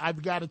call.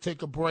 I've got to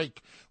take a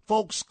break.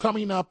 Folks,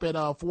 coming up at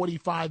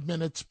 45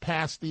 minutes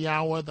past the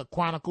hour, the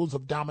Chronicles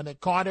of Dominic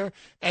Carter.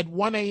 At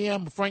 1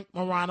 a.m., Frank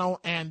Morano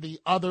and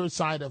the Other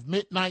Side of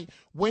Midnight.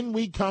 When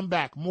we come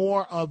back,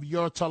 more of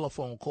your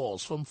telephone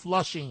calls from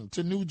Flushing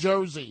to New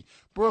Jersey,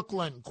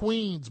 Brooklyn,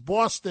 Queens,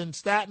 Boston,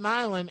 Staten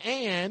Island,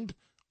 and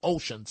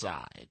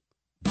Oceanside.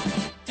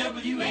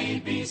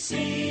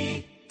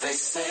 WABC. They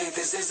say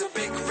this is a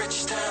big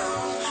rich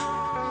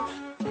town.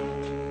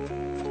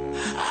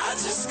 I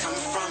just come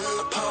from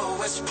the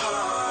poet's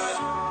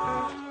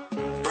part.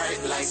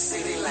 Bright light,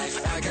 city life,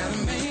 I gotta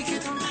make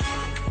it.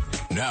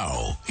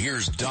 Now,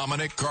 here's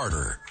Dominic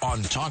Carter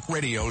on Talk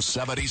Radio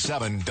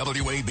 77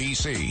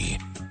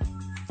 WABC.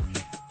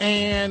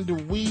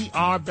 And we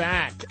are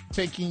back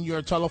taking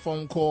your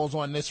telephone calls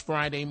on this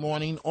Friday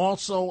morning.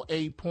 Also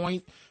a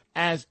point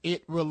as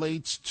it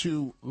relates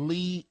to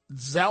Lee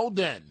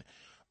Zeldin.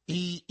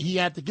 He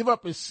had to give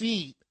up his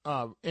seat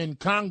in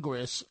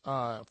Congress,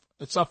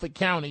 Suffolk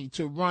County,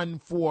 to run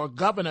for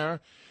governor,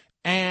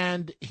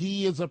 and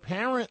he is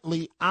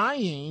apparently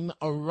eyeing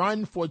a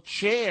run for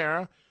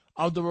chair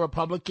of the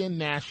Republican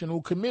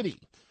National Committee,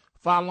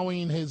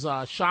 following his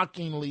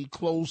shockingly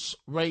close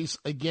race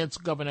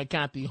against Governor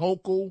Kathy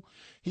Hochul.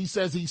 He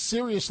says he's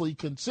seriously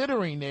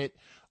considering it.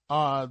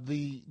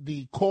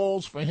 The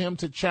calls for him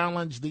to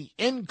challenge the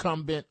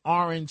incumbent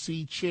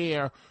RNC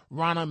chair,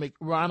 Ronna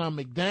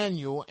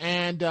McDaniel,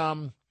 and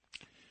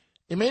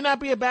it may not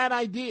be a bad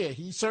idea.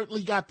 He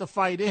certainly got the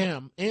fight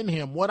in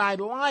him. What I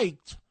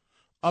liked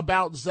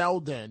about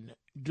Zeldin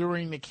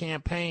during the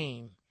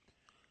campaign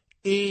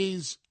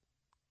is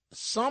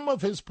some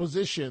of his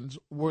positions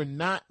were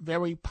not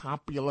very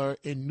popular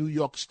in New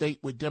York State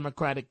with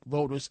Democratic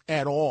voters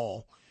at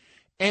all.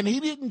 And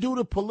he didn't do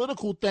the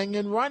political thing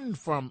and run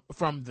from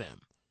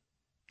them.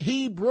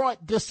 He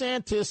brought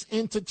DeSantis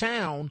into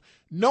town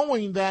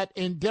knowing that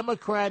in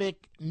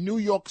Democratic New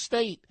York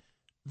State,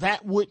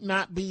 that would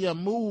not be a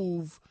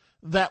move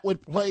that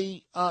would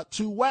play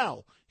too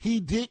well. He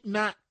did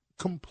not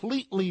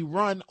completely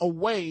run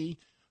away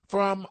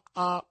from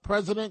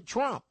President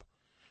Trump.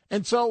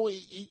 And so,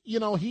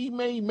 he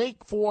may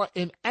make for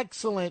an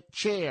excellent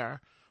chair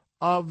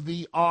of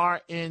the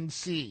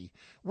RNC.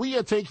 We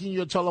are taking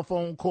your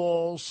telephone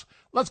calls.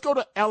 Let's go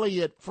to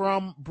Elliot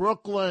from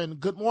Brooklyn.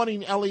 Good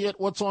morning, Elliot.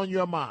 What's on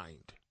your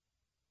mind?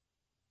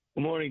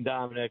 Good morning,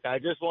 Dominic. I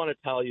just want to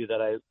tell you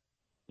that I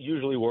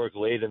usually work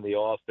late in the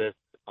office,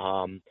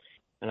 and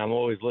I'm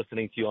always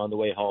listening to you on the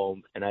way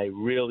home, and I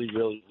really,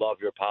 really love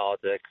your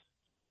politics.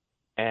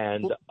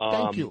 And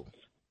thank you.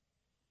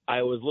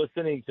 I was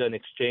listening to an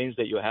exchange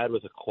that you had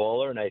with a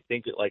caller, and I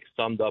think it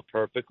summed up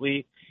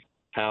perfectly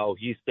how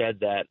he said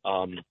that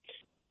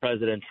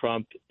President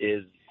Trump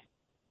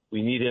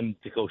we need him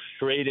to go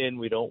straight in.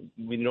 We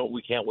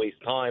can't waste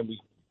time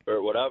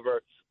or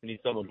whatever. We need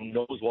someone who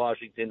knows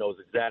Washington, knows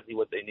exactly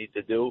what they need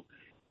to do.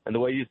 And the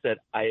way you said,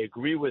 I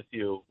agree with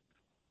you,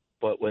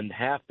 but when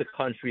half the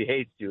country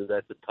hates you,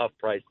 that's a tough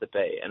price to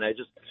pay. And I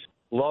just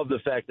love the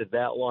fact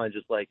that line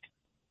just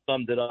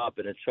summed it up,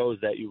 and it shows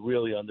that you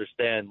really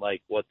understand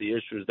what the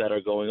issues that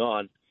are going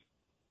on.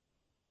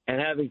 And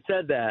having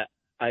said that,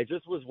 I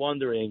just was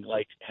wondering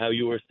how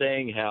you were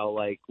saying how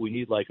we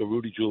need a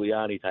Rudy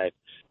Giuliani type.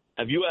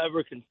 Have you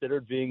ever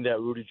considered being that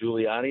Rudy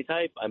Giuliani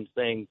type? I'm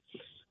saying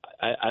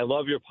I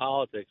love your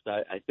politics.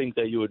 I think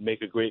that you would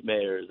make a great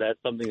mayor. Is that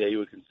something that you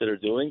would consider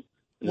doing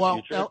in the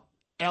future?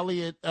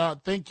 Elliot,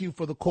 thank you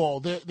for the call.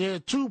 There are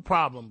two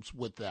problems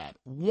with that.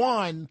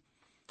 One,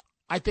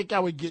 I think I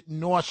would get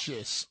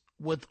nauseous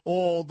with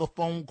all the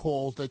phone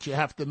calls that you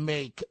have to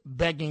make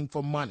begging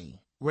for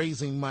money,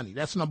 raising money.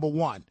 That's number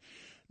one.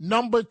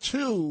 Number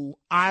two,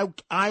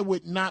 I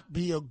would not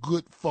be a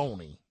good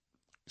phony.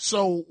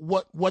 So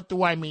what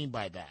do I mean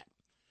by that?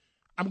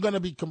 I'm going to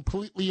be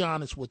completely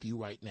honest with you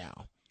right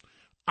now.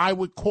 I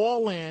would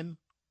call in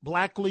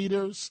black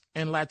leaders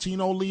and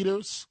Latino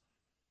leaders,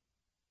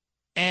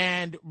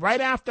 and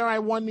right after I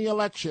won the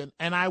election,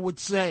 and I would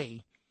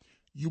say,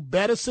 you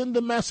better send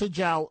the message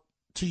out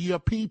to your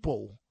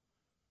people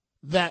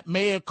that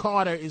Mayor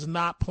Carter is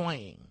not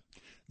playing.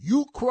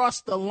 You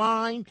cross the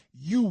line,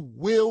 you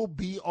will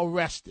be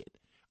arrested.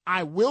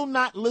 I will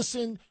not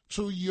listen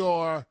to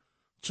your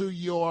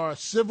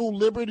civil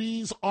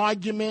liberties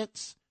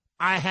arguments.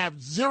 I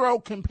have zero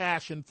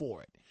compassion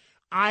for it.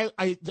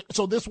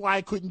 So this is why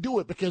I couldn't do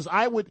it, because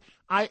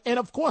and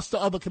of course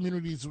the other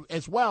communities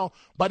as well,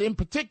 but in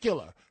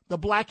particular, the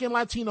black and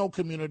Latino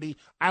community,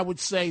 I would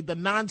say the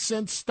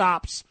nonsense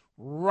stops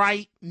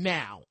right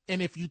now.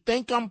 And if you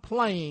think I'm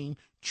playing,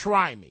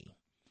 try me.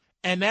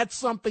 And that's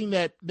something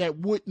that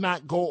would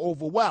not go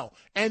over well.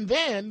 And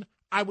then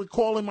I would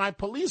call in my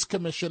police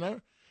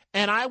commissioner,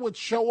 and I would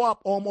show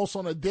up almost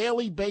on a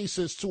daily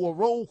basis to a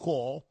roll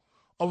call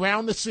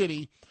around the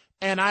city,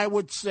 and I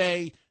would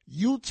say,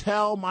 you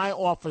tell my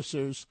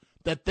officers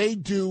that they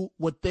do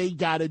what they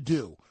got to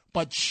do,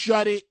 but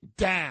shut it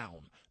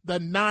down. The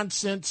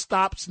nonsense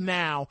stops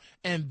now,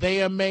 and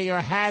their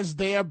mayor has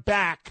their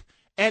back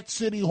at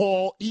City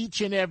Hall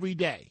each and every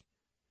day.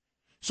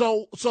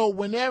 So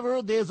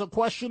whenever there's a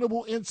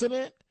questionable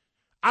incident,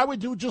 I would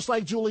do just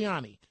like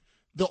Giuliani.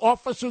 The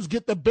officers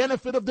get the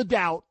benefit of the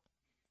doubt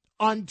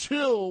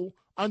until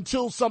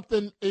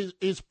something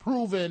is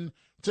proven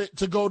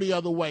to go the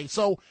other way.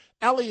 So,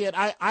 Elliot,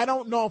 I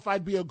don't know if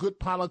I'd be a good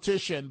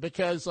politician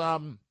because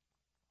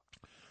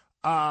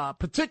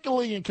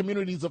particularly in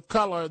communities of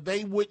color,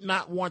 they would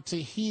not want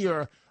to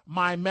hear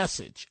my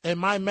message. And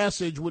my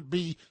message would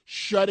be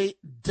shut it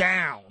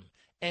down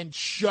and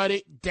shut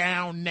it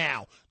down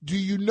now. Do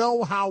you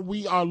know how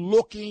we are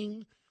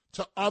looking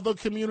to other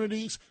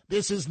communities?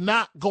 This is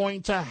not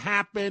going to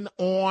happen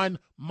on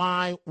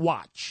my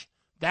watch.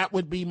 That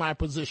would be my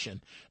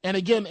position. And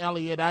again,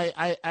 Elliot,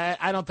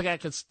 I don't think I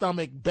could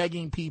stomach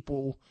begging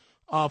people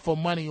for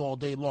money all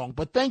day long.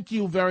 But thank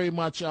you very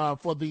much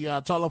for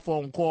the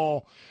telephone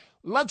call.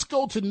 Let's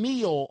go to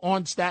Neil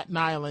on Staten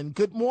Island.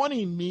 Good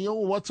morning,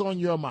 Neil. What's on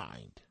your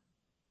mind?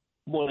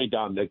 Morning,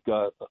 Dominic.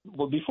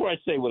 Well, before I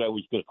say what I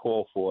was going to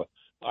call for,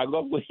 I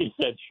love what he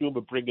said,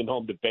 Schumer bringing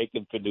home the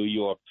bacon for New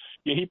York.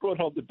 Yeah, he brought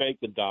home the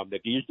bacon,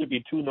 Dominic. It used to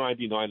be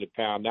 $2.99 a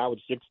pound. Now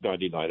it's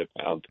 $6.99 a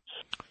pound.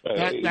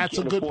 That's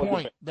a good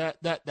point.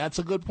 That's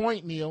a good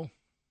point, Neil.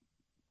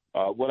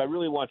 What I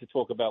really wanted to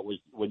talk about was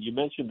when you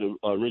mentioned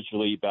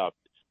originally about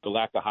the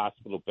lack of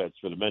hospital beds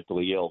for the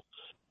mentally ill.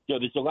 You know,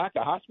 there's a lack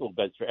of hospital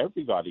beds for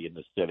everybody in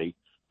the city.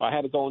 I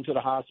had to go into the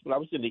hospital. I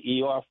was in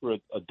the ER for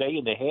a day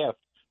and a half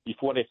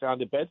before they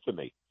found a bed for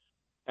me.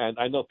 And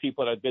I know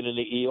people that have been in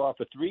the ER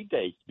for 3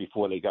 days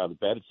before they got a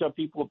bed. And some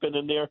people have been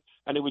in there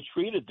and they were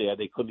treated there.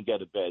 They couldn't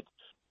get a bed.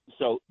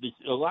 So there's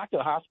a lack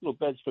of hospital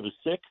beds for the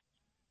sick.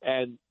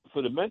 And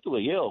for the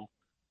mentally ill,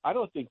 I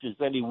don't think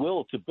there's any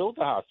will to build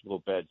the hospital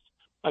beds.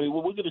 I mean,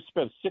 we're going to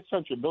spend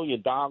 $600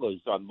 million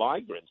on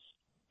migrants.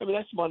 I mean,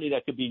 that's money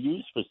that could be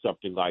used for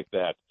something like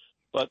that.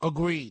 But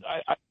agreed.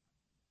 I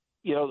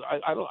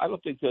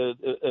don't think it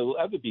will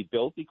ever be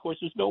built because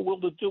there's no will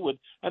to do it,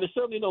 and there's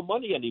certainly no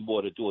money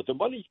anymore to do it. The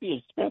money's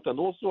being spent on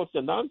all sorts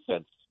of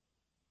nonsense.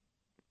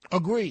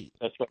 Agreed.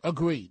 That's right.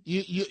 Agreed.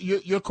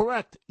 You're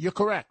correct. You're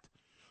correct.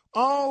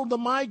 Oh, the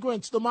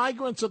migrants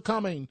are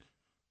coming.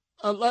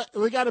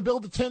 We got to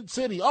build a tent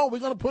city. Oh, we're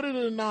going to put it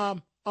in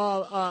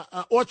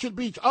Orchard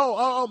Beach.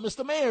 Oh,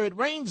 Mr. Mayor, it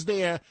rains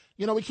there.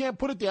 You know, we can't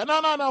put it there.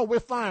 No, we're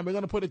fine. We're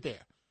going to put it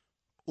there.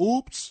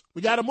 Oops,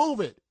 we got to move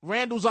it.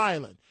 Randall's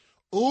Island.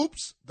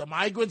 Oops, the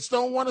migrants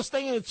don't want to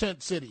stay in a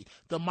tent city.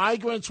 The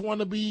migrants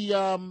want to be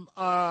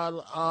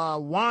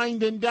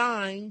wined and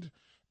dined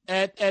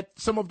at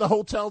some of the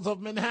hotels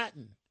of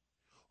Manhattan.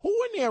 Who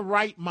in their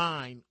right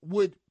mind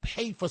would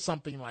pay for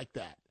something like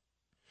that?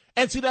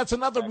 And see, that's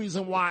another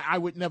reason why I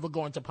would never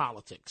go into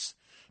politics.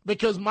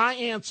 Because my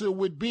answer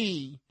would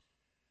be,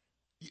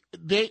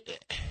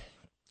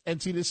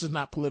 and see, this is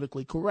not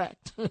politically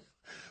correct.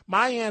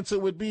 My answer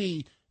would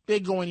be, they're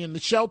going in the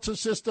shelter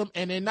system,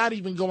 and they're not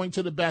even going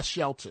to the best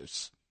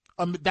shelters.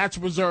 That's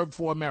reserved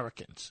for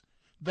Americans.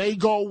 They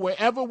go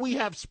wherever we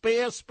have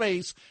spare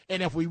space,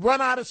 and if we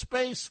run out of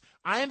space,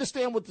 I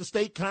understand what the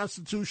state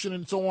constitution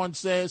and so on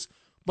says,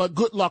 but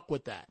good luck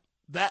with that.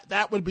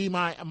 That would be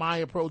my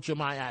approach and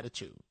my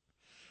attitude.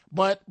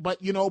 But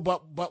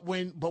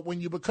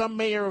when you become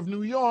mayor of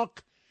New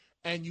York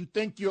and you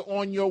think you're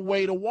on your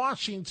way to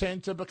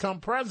Washington to become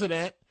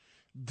president,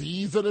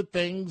 these are the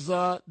things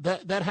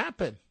that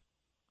happen.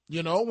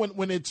 You know,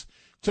 when it's,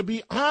 to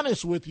be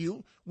honest with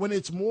you, when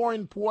it's more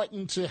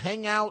important to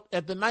hang out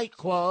at the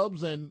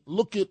nightclubs and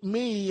look at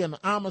me and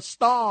I'm a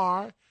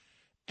star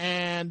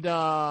and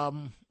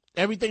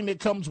everything that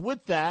comes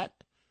with that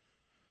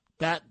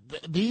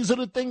these are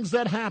the things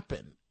that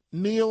happen.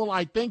 Neil,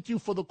 I thank you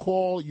for the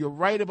call. You're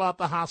right about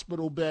the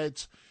hospital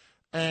beds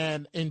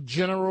and in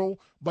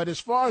general. But as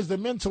far as the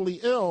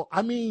mentally ill,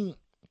 I mean,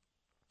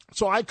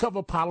 so I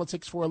cover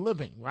politics for a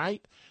living,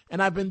 right?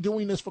 And I've been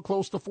doing this for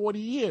close to 40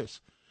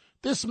 years.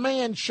 This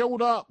man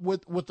showed up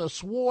with a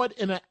sword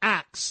and an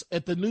axe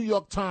at the New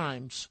York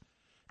Times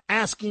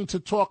asking to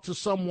talk to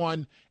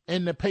someone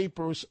in the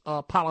paper's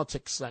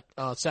politics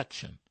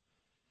section.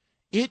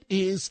 It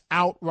is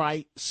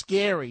outright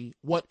scary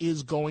what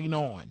is going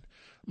on.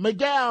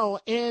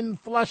 Miguel in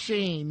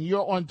Flushing,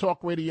 you're on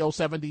Talk Radio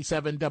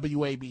 77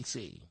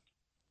 WABC.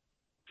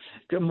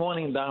 Good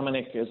morning,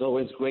 Dominic. It's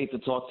always great to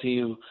talk to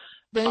you.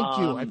 Thank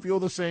you. I feel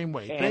the same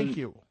way. Thank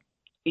you.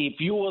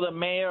 If you were the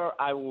mayor,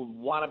 I would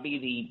want to be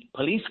the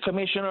police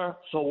commissioner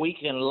so we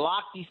can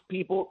lock these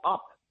people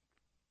up.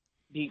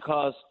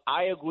 Because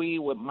I agree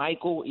with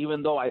Michael,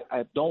 even though I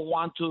don't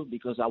want to,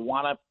 because I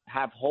want to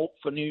have hope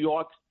for New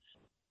York.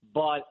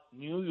 But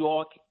New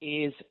York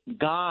is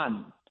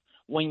gone.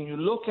 When you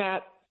look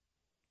at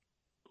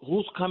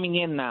who's coming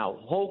in now,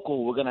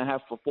 Hochul we're going to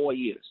have for 4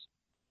 years.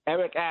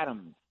 Eric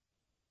Adams,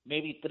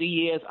 maybe 3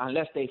 years,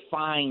 unless they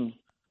find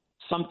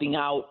something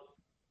out,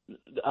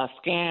 a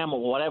scam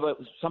or whatever,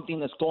 something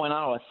that's going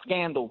on, or a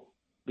scandal,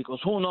 because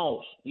who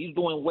knows? He's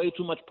doing way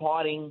too much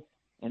partying,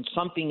 and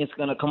something is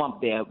going to come up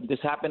there. This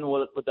happened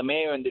with the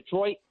mayor in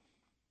Detroit.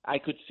 I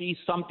could see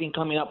something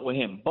coming up with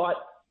him. But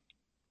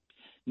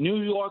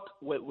New York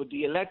with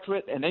the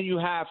electorate, and then you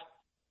have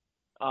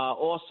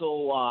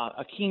Also,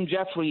 Akeem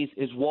Jeffries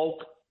is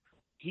woke.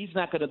 He's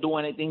not going to do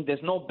anything.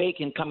 There's no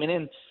bacon coming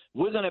in.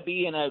 We're going to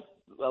be in a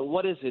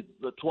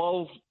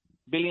 $12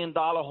 billion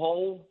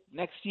hole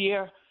next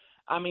year.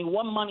 I mean,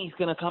 what money's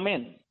going to come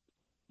in?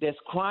 There's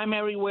crime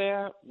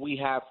everywhere. We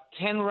have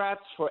 10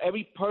 rats for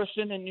every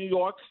person in New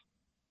York.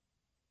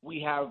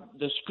 We have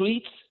the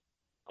streets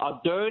are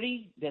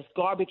dirty. There's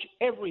garbage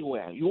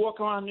everywhere. You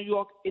walk around New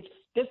York,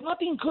 there's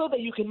nothing good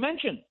that you can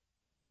mention.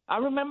 I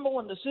remember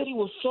when the city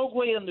was so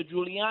great under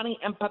Giuliani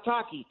and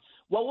Pataki.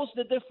 What was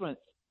the difference?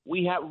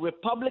 We had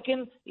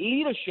Republican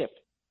leadership.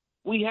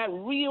 We had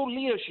real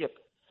leadership.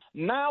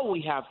 Now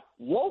we have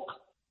woke.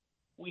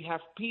 We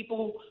have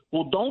people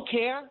who don't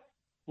care,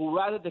 who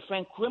rather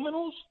defend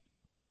criminals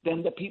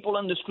than the people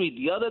on the street.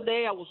 The other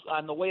day, I was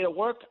on the way to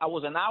work. I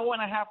was an hour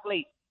and a half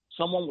late.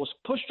 Someone was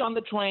pushed on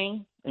the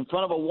train in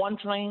front of a one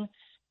train,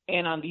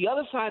 and on the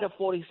other side of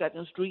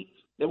 42nd Street,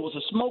 there was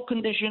a smoke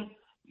condition.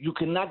 You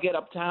could not get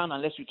uptown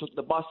unless you took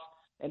the bus,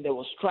 and there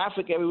was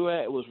traffic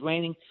everywhere. It was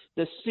raining.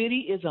 The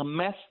city is a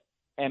mess,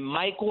 and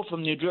Michael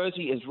from New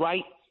Jersey is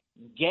right.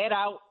 Get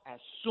out as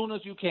soon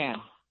as you can.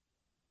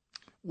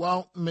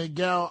 Well,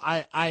 Miguel,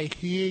 I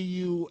hear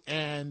you,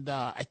 and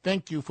I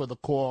thank you for the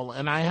call,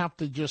 and I have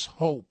to just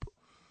hope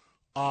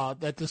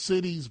that the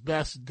city's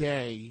best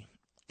day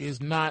is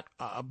not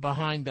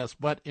behind us,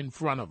 but in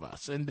front of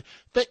us. And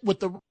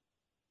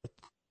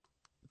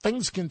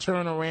things can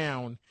turn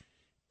around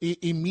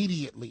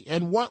immediately.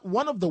 And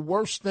one of the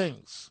worst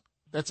things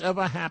that's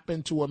ever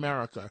happened to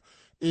America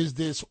is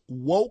this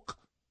woke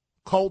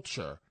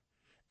culture.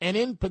 And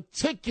in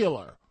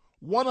particular,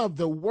 one of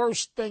the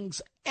worst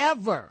things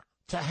ever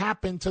to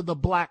happen to the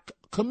black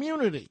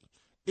community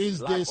is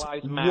this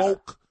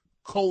woke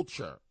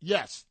culture.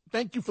 Yes.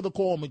 Thank you for the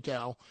call,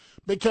 Miguel,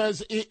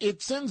 because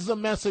it sends the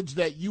message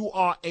that you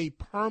are a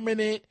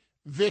permanent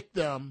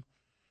victim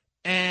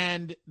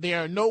and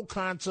there are no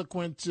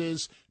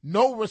consequences,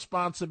 no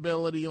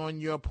responsibility on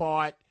your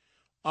part.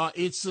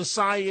 It's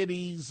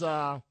society's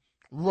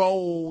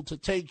role to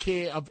take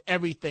care of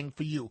everything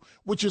for you,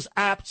 which is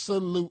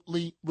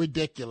absolutely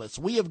ridiculous.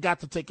 We have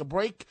got to take a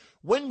break.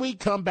 When we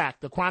come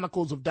back, the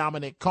Chronicles of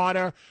Dominic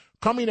Carter.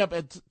 Coming up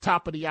at the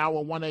top of the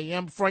hour, 1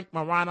 a.m., Frank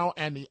Morano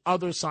and the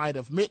Other Side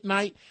of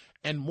Midnight,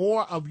 and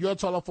more of your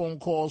telephone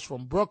calls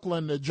from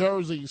Brooklyn, New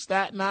Jersey,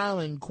 Staten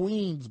Island,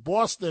 Queens,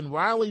 Boston,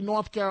 Raleigh,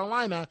 North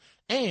Carolina,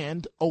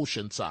 and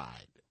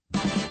Oceanside.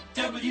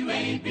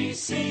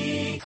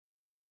 WABC.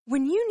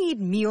 When you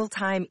need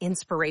mealtime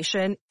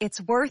inspiration,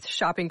 it's worth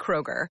shopping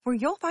Kroger, where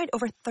you'll find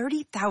over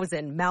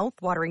 30,000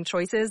 mouth-watering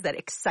choices that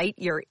excite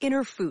your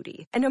inner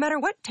foodie. And no matter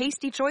what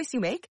tasty choice you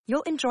make,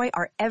 you'll enjoy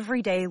our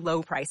everyday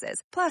low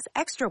prices, plus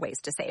extra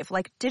ways to save,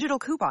 like digital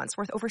coupons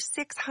worth over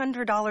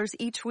 $600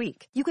 each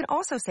week. You can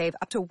also save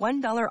up to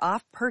 $1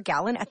 off per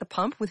gallon at the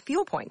pump with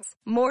fuel points.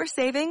 More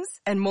savings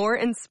and more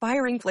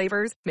inspiring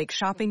flavors make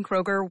shopping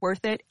Kroger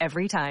worth it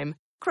every time.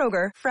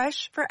 Kroger,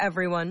 fresh for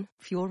everyone.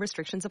 Fuel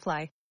restrictions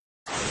apply.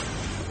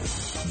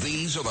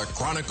 These are the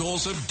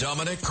Chronicles of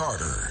Dominic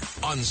Carter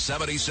on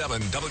 77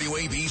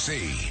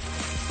 WABC.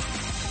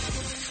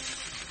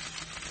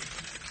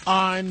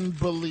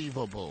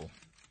 Unbelievable.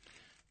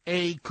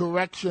 A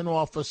correction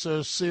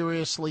officer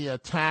seriously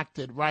attacked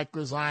at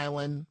Rikers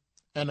Island.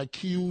 An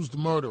accused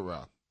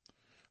murderer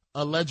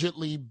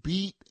allegedly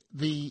beat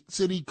the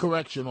city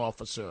correction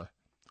officer,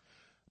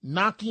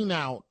 knocking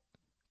out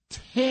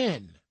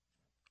 10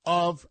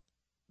 of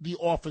the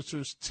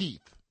officer's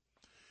teeth.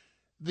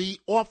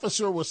 The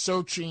officer was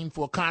searching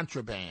for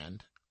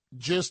contraband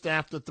just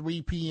after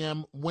 3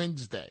 p.m.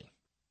 Wednesday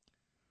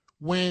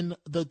when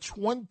the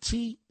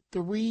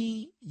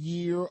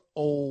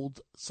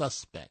 23-year-old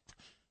suspect,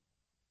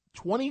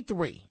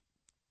 23,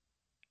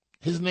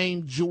 his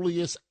name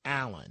Julius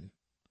Allen,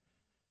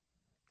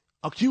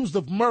 accused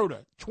of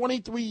murder,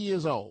 23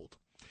 years old,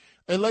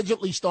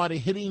 allegedly started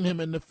hitting him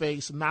in the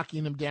face,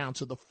 knocking him down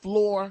to the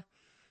floor.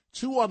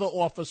 2 other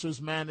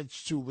officers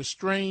managed to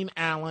restrain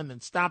Allen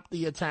and stop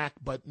the attack,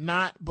 but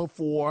not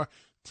before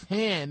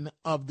 10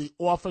 of the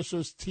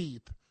officer's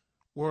teeth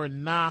were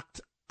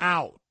knocked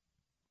out.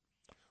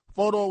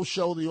 Photos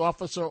show the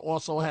officer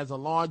also has a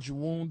large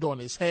wound on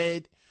his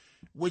head,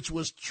 which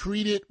was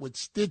treated with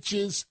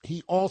stitches.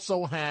 He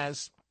also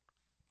has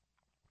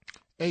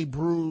a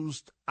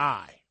bruised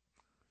eye.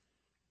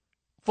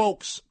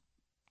 Folks,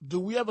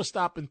 do we ever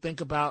stop and think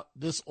about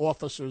this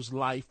officer's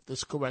life,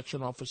 this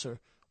correction officer?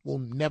 Will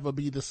never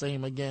be the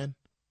same again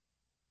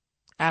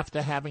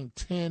after having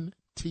 10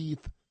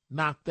 teeth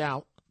knocked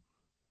out.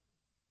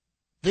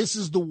 This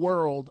is the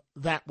world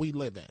that we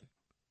live in.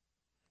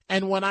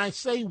 And when I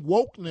say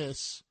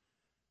wokeness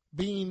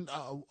being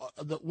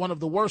one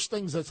of the worst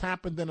things that's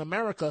happened in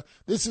America,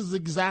 this is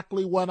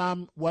exactly what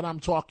I'm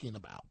talking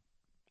about.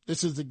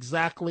 This is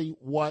exactly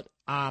what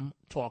I'm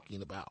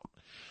talking about.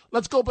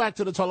 Let's go back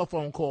to the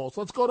telephone calls.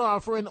 Let's go to our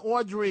friend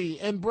Audrey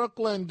in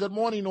Brooklyn. Good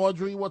morning,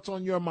 Audrey. What's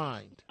on your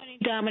mind?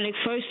 Dominic,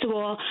 first of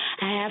all,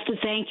 I have to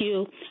thank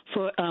you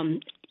for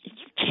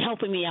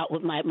helping me out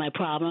with my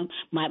problem,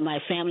 my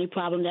family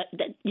problem.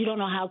 That you don't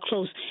know how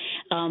close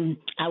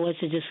I was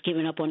just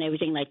giving up on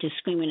everything, like just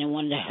screaming and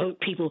wanting to hurt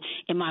people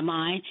in my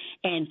mind.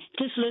 And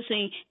just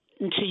listening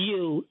to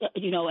you,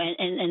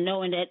 and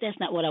knowing that that's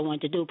not what I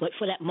wanted to do. But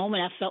for that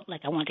moment, I felt like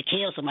I wanted to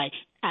kill somebody.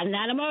 I'm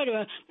not a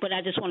murderer, but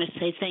I just want to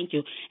say thank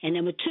you. And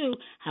number two,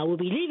 I will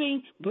be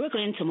leaving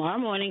Brooklyn tomorrow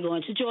morning,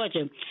 going to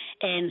Georgia,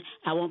 and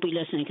I won't be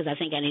listening because I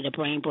think I need a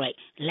brain break.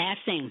 Last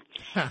thing,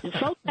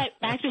 folks that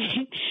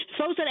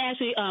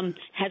actually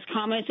has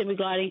comments in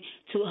regarding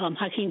to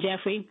Hakeem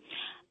Jeffrey.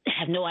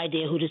 I have no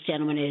idea who this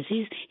gentleman is.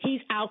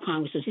 He's our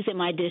congressman. He's in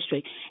my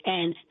district.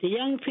 And the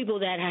young people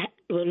that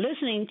were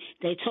listening,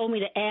 they told me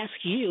to ask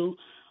you,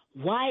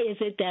 why is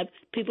it that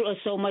people are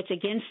so much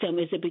against him?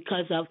 Is it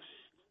because of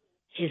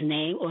his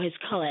name or his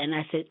color? And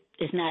I said,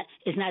 it's not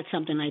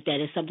something like that.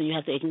 It's something you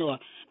have to ignore.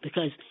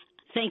 Because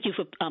thank you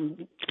for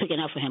picking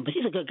up for him. But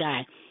he's a good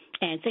guy.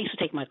 And thanks for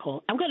taking my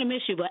call. I'm going to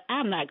miss you, but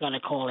I'm not going to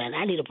call in.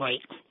 I need a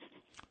break.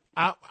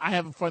 I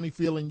have a funny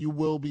feeling you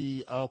will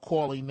be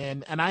calling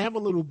in, and I have a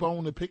little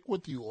bone to pick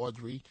with you,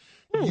 Audrey.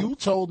 You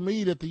told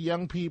me that the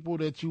young people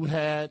that you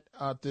had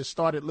that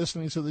started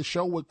listening to the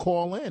show would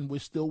call in.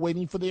 We're still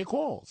waiting for their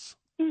calls.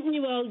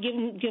 Well, give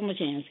them a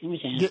chance. Give them a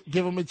chance.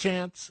 Give them a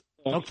chance?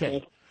 Yes,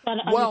 okay. Yes.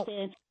 Well,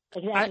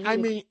 exactly. I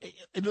mean,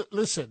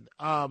 listen,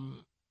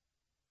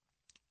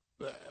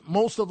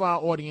 most of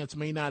our audience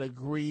may not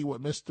agree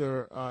with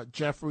Mr.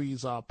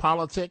 Jeffrey's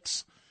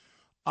politics.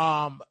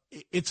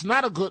 It's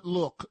not a good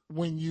look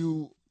when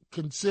you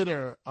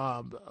consider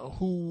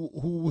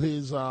who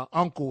his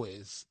uncle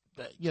is,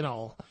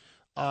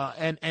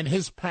 and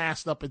his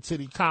past up at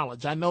City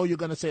College. I know you're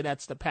going to say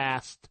that's the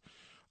past,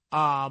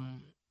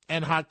 and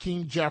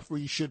Hakeem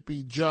Jeffrey should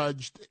be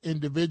judged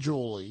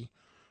individually,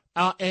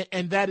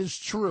 and that is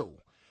true.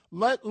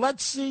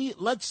 Let's see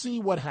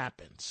what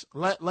happens.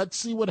 Let's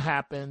see what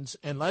happens,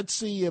 and let's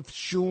see if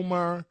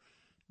Schumer,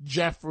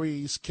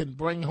 Jeffries can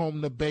bring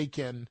home the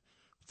bacon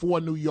for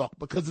New York,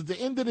 because at the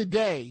end of the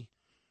day,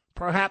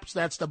 perhaps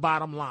that's the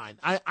bottom line.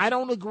 I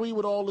don't agree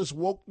with all this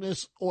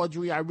wokeness,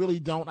 Audrey. I really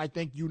don't. I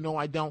think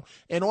I don't.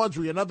 And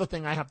Audrey, another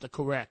thing I have to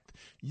correct: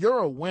 you're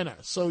a winner,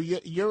 so you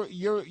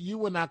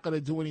are not going to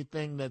do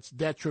anything that's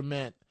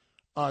detriment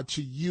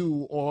to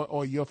you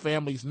or your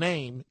family's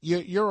name.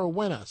 You're a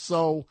winner,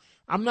 so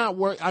I'm not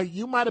worried.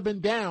 You might have been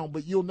down,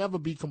 but you'll never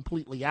be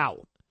completely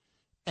out.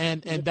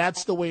 And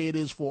that's the way it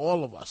is for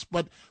all of us.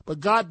 But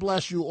God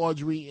bless you,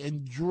 Audrey.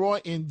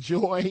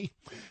 Enjoy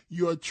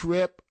your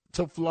trip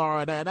to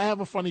Florida. And I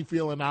have a funny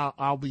feeling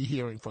I'll be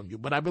hearing from you.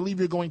 But I believe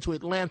you're going to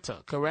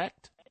Atlanta,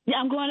 correct?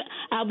 Yeah,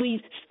 I'll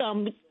be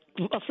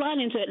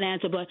flying into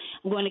Atlanta, but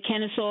I'm going to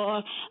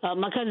Kennesaw.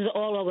 My cousins are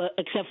all over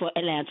except for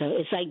Atlanta.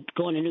 It's like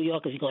going to New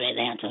York if you go to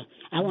Atlanta.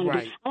 I want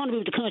to be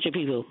with the country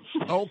people.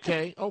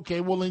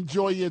 Okay. Well,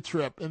 enjoy your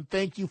trip. And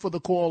thank you for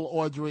the call,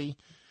 Audrey.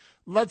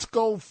 Let's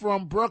go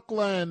from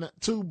Brooklyn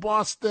to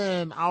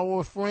Boston.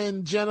 Our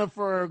friend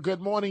Jennifer. Good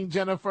morning,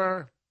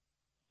 Jennifer.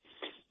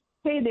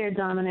 Hey there,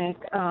 Dominic.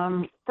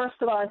 First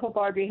of all, I hope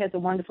Audrey has a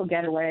wonderful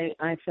getaway.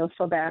 I feel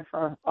so bad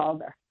for all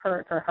the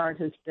hurt her heart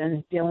has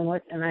been dealing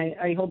with, and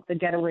I hope the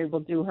getaway will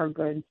do her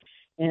good,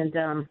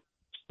 and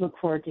look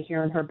forward to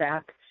hearing her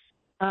back.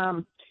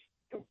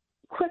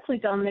 Quickly,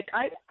 Dominic,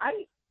 I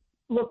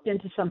looked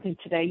into something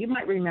today. You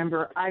might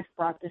remember I've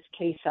brought this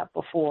case up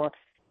before.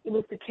 It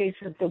was the case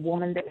of the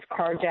woman that was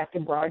carjacked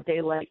in broad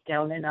daylight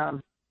down in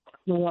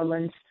New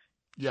Orleans.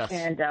 Yes.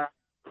 And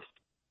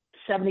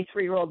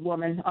 73-year-old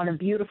woman on a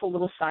beautiful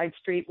little side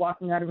street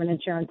walking out of an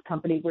insurance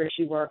company where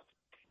she worked,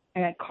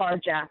 and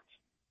carjacked,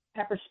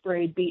 pepper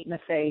sprayed, beat in the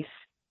face.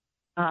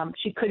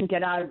 She couldn't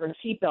get out of her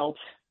seatbelt,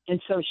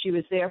 and so she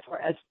was there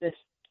as this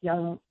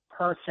young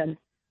person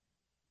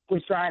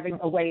was driving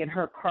away in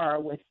her car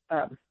with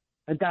a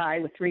guy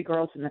with 3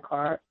 girls in the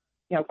car,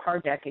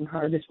 carjacking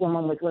her. This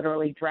woman was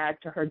literally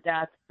dragged to her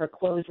death, her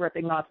clothes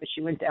ripping off as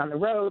she went down the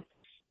road,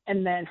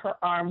 and then her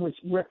arm was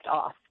ripped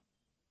off.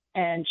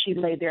 And she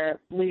lay there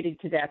bleeding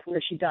to death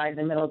where she died in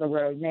the middle of the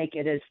road,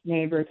 naked, as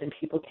neighbors and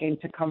people came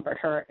to comfort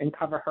her and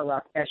cover her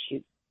up as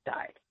she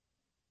died.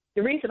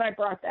 The reason I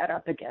brought that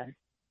up again,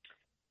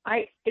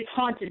 it's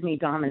haunted me,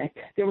 Dominic.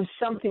 There was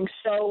something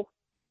so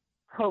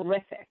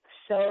horrific,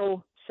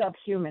 so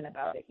subhuman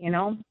about it,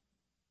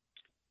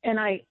 And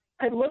I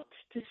looked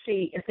to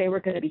see if they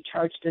were going to be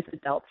charged as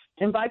adults.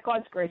 And by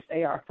God's grace,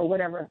 they are, for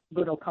whatever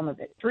good will come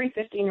of it. 3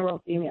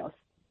 15-year-old females.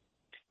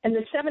 And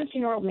the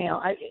 17-year-old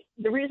male,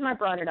 the reason I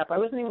brought it up, I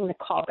wasn't even going to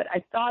call, but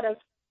I thought of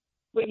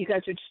what you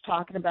guys were just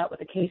talking about with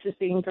the cases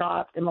being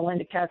dropped and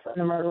Melinda Kessler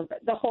and the murder,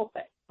 the whole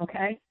thing,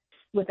 okay,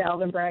 with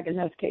Alvin Bragg in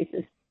those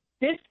cases.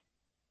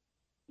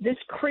 This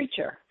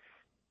creature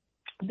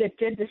that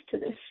did this to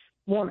this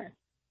woman,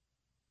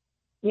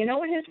 you know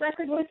what his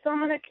record was,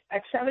 Dominic,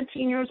 at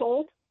 17 years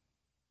old?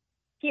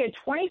 He had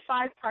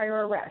 25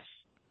 prior arrests.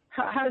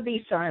 How did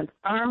these sound?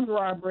 Armed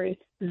robbery,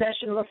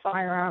 possession of a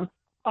firearm,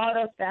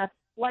 auto theft,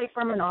 flight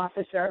from an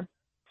officer.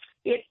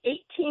 He had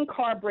 18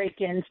 car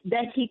break-ins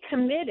that he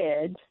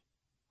committed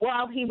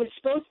while he was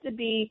supposed to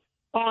be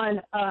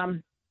on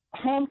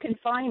home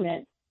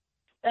confinement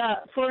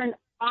for an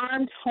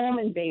armed home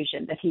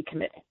invasion that he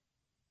committed.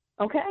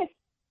 Okay?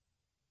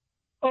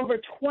 over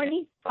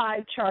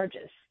 25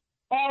 charges,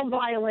 all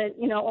violent.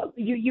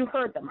 You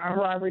heard them: armed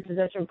robbery,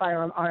 possession of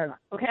firearm, armed.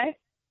 Okay.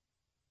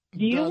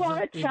 Do you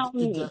want to tell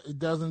me? It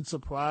doesn't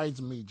surprise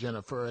me,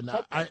 Jennifer. And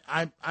okay.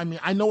 I mean,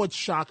 I know it's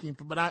shocking,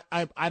 but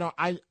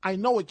I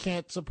know it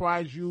can't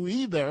surprise you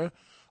either,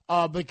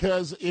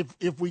 because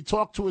if we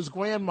talk to his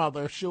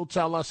grandmother, she'll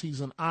tell us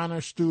he's an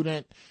honor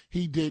student.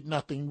 He did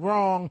nothing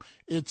wrong.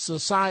 It's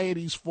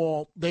society's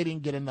fault. They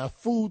didn't get enough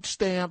food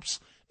stamps,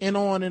 and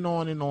on and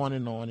on and on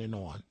and on and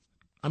on.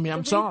 I mean,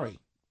 I'm sorry.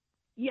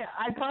 Yeah,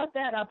 I brought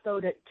that up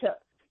though to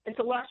it's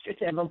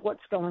illustrative of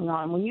what's going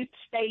on. When you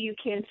say you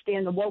can't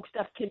stand the woke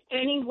stuff, can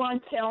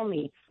anyone tell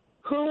me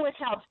who it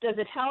helps? Does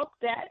it help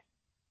that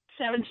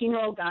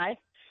 17-year-old guy?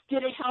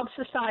 Did it help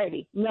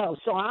society? No.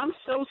 So I'm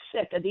so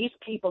sick of these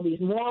people, these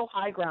moral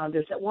high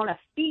grounders that want to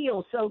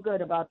feel so good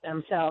about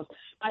themselves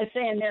by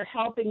saying they're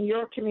helping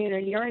your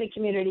community or any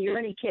community or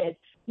any kid.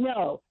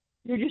 No,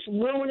 you're just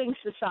ruining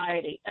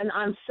society. And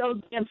I'm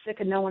so damn sick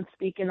of no one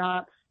speaking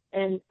up.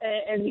 And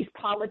these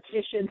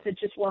politicians that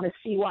just want to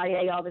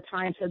CYA all the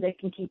time so they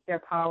can keep their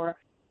power.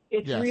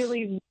 It's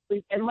really,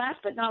 and last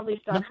but not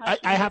least,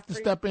 I have to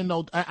step in,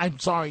 though. I'm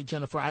sorry,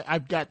 Jennifer.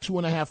 I've got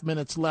 2.5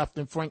 minutes left,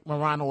 and Frank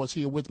Morano is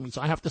here with me,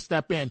 so I have to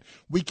step in.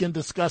 We can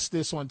discuss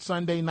this on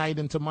Sunday night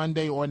into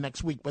Monday or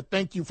next week, but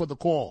thank you for the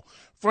call.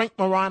 Frank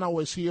Morano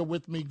is here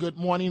with me. Good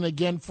morning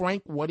again,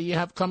 Frank. What do you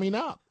have coming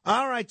up?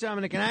 All right,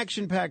 Dominic, an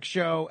action-packed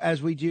show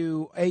as we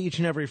do each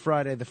and every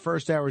Friday. The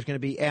first hour is going to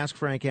be Ask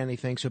Frank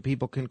Anything, so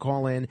people can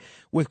call in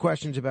with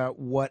questions about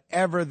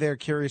whatever they're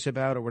curious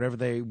about or whatever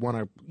they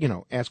want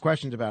to, ask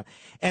questions about.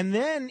 And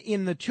then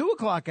in the 2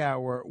 o'clock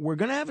hour, we're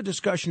going to have a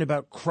discussion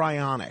about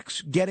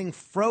cryonics, getting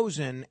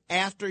frozen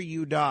after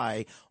you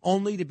die,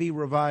 only to be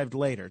revived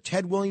later.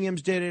 Ted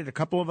Williams did it. A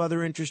couple of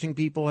other interesting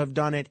people have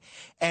done it.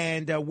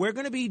 And we're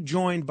going to be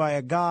joined by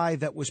a guy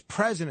that was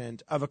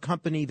president of a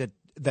company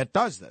that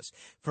does this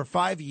for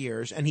 5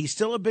 years, and he's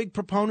still a big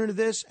proponent of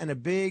this and a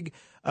big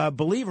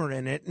believer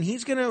in it. And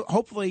he's going to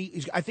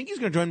I think he's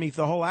going to join me for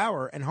the whole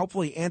hour and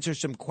hopefully answer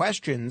some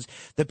questions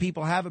that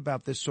people have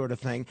about this sort of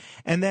thing.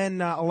 And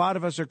then a lot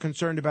of us are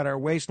concerned about our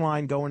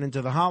waistline going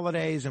into the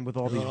holidays and with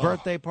all these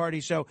birthday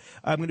parties. So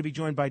I'm going to be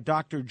joined by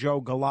Dr.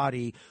 Joe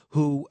Galati,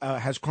 who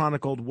has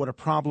chronicled what a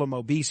problem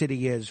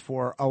obesity is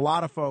for a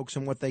lot of folks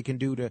and what they can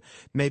do to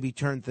maybe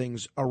turn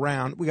things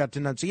around. We got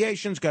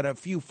denunciations, got a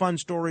few fun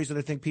stories that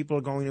I think people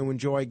are going to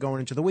enjoy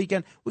going into the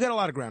weekend. We got a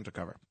lot of ground to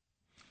cover.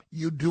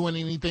 You doing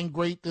anything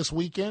great this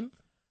weekend?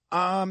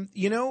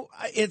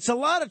 It's a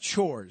lot of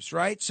chores,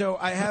 right? So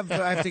I have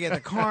to get the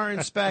car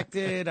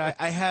inspected. I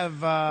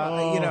have,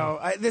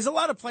 there's a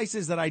lot of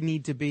places that I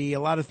need to be, a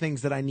lot of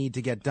things that I need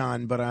to get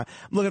done, but I'm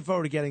looking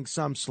forward to getting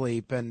some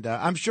sleep, and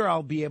I'm sure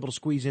I'll be able to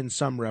squeeze in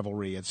some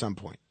revelry at some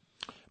point.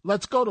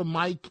 Let's go to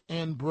Mike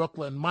in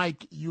Brooklyn.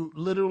 Mike, you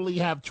literally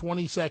have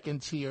 20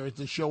 seconds here as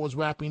the show is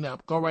wrapping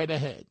up. Go right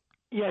ahead.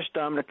 Yes,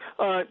 Dominic.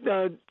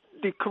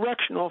 The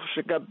correction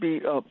officer got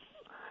beat up.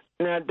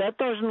 Now, that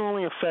doesn't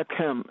only affect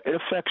him. It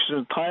affects his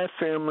entire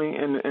family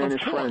and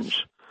his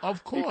friends.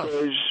 Of course.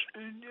 Because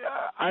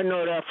I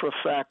know that for a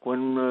fact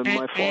when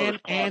my father's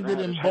and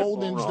it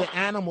emboldens the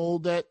animal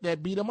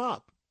that beat him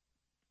up.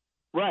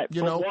 Right.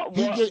 He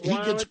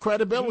gets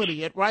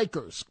credibility at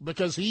Rikers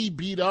because he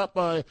beat up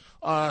a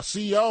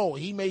CO.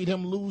 He made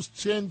him lose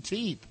 10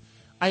 teeth.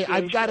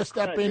 I've got to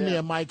step in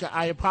there, Mike.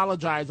 I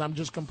apologize. I'm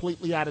just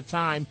completely out of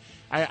time.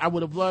 I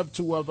would have loved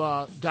to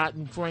have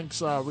gotten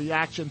Frank's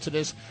reaction to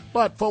this.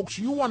 But, folks,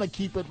 you want to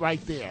keep it right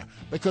there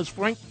because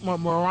Frank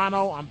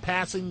Morano, I'm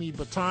passing the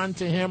baton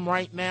to him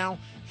right now.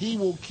 He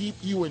will keep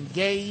you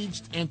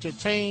engaged,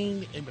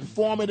 entertained, and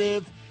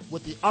informative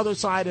with the other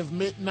side of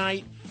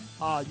midnight.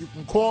 You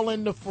can call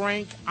in to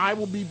Frank. I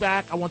will be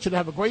back. I want you to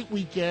have a great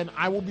weekend.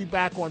 I will be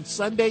back on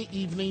Sunday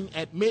evening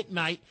at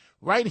midnight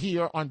right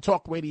here on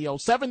Talk Radio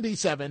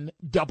 77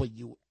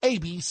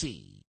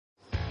 WABC.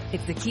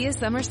 It's the Kia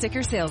Summer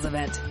Sticker Sales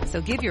Event, so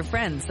give your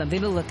friends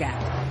something to look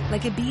at,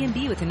 like a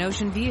B&B with an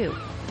ocean view,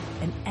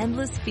 an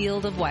endless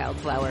field of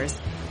wildflowers,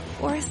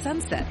 or a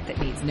sunset that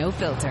needs no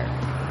filter.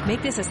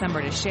 Make this a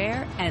summer to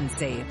share and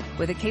save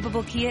with a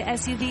capable Kia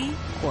SUV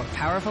or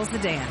powerful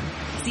sedan.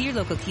 See your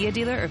local Kia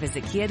dealer or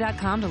visit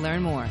kia.com to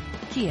learn more.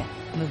 Kia,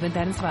 movement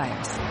that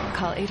inspires.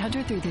 Call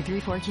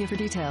 800-3334-KIA for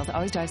details.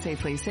 Always drive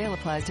safely. Sale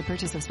applies to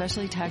purchase of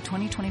specially tagged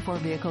 2024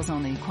 vehicles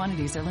only.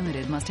 Quantities are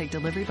limited. Must take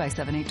delivery by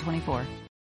 7/8/24.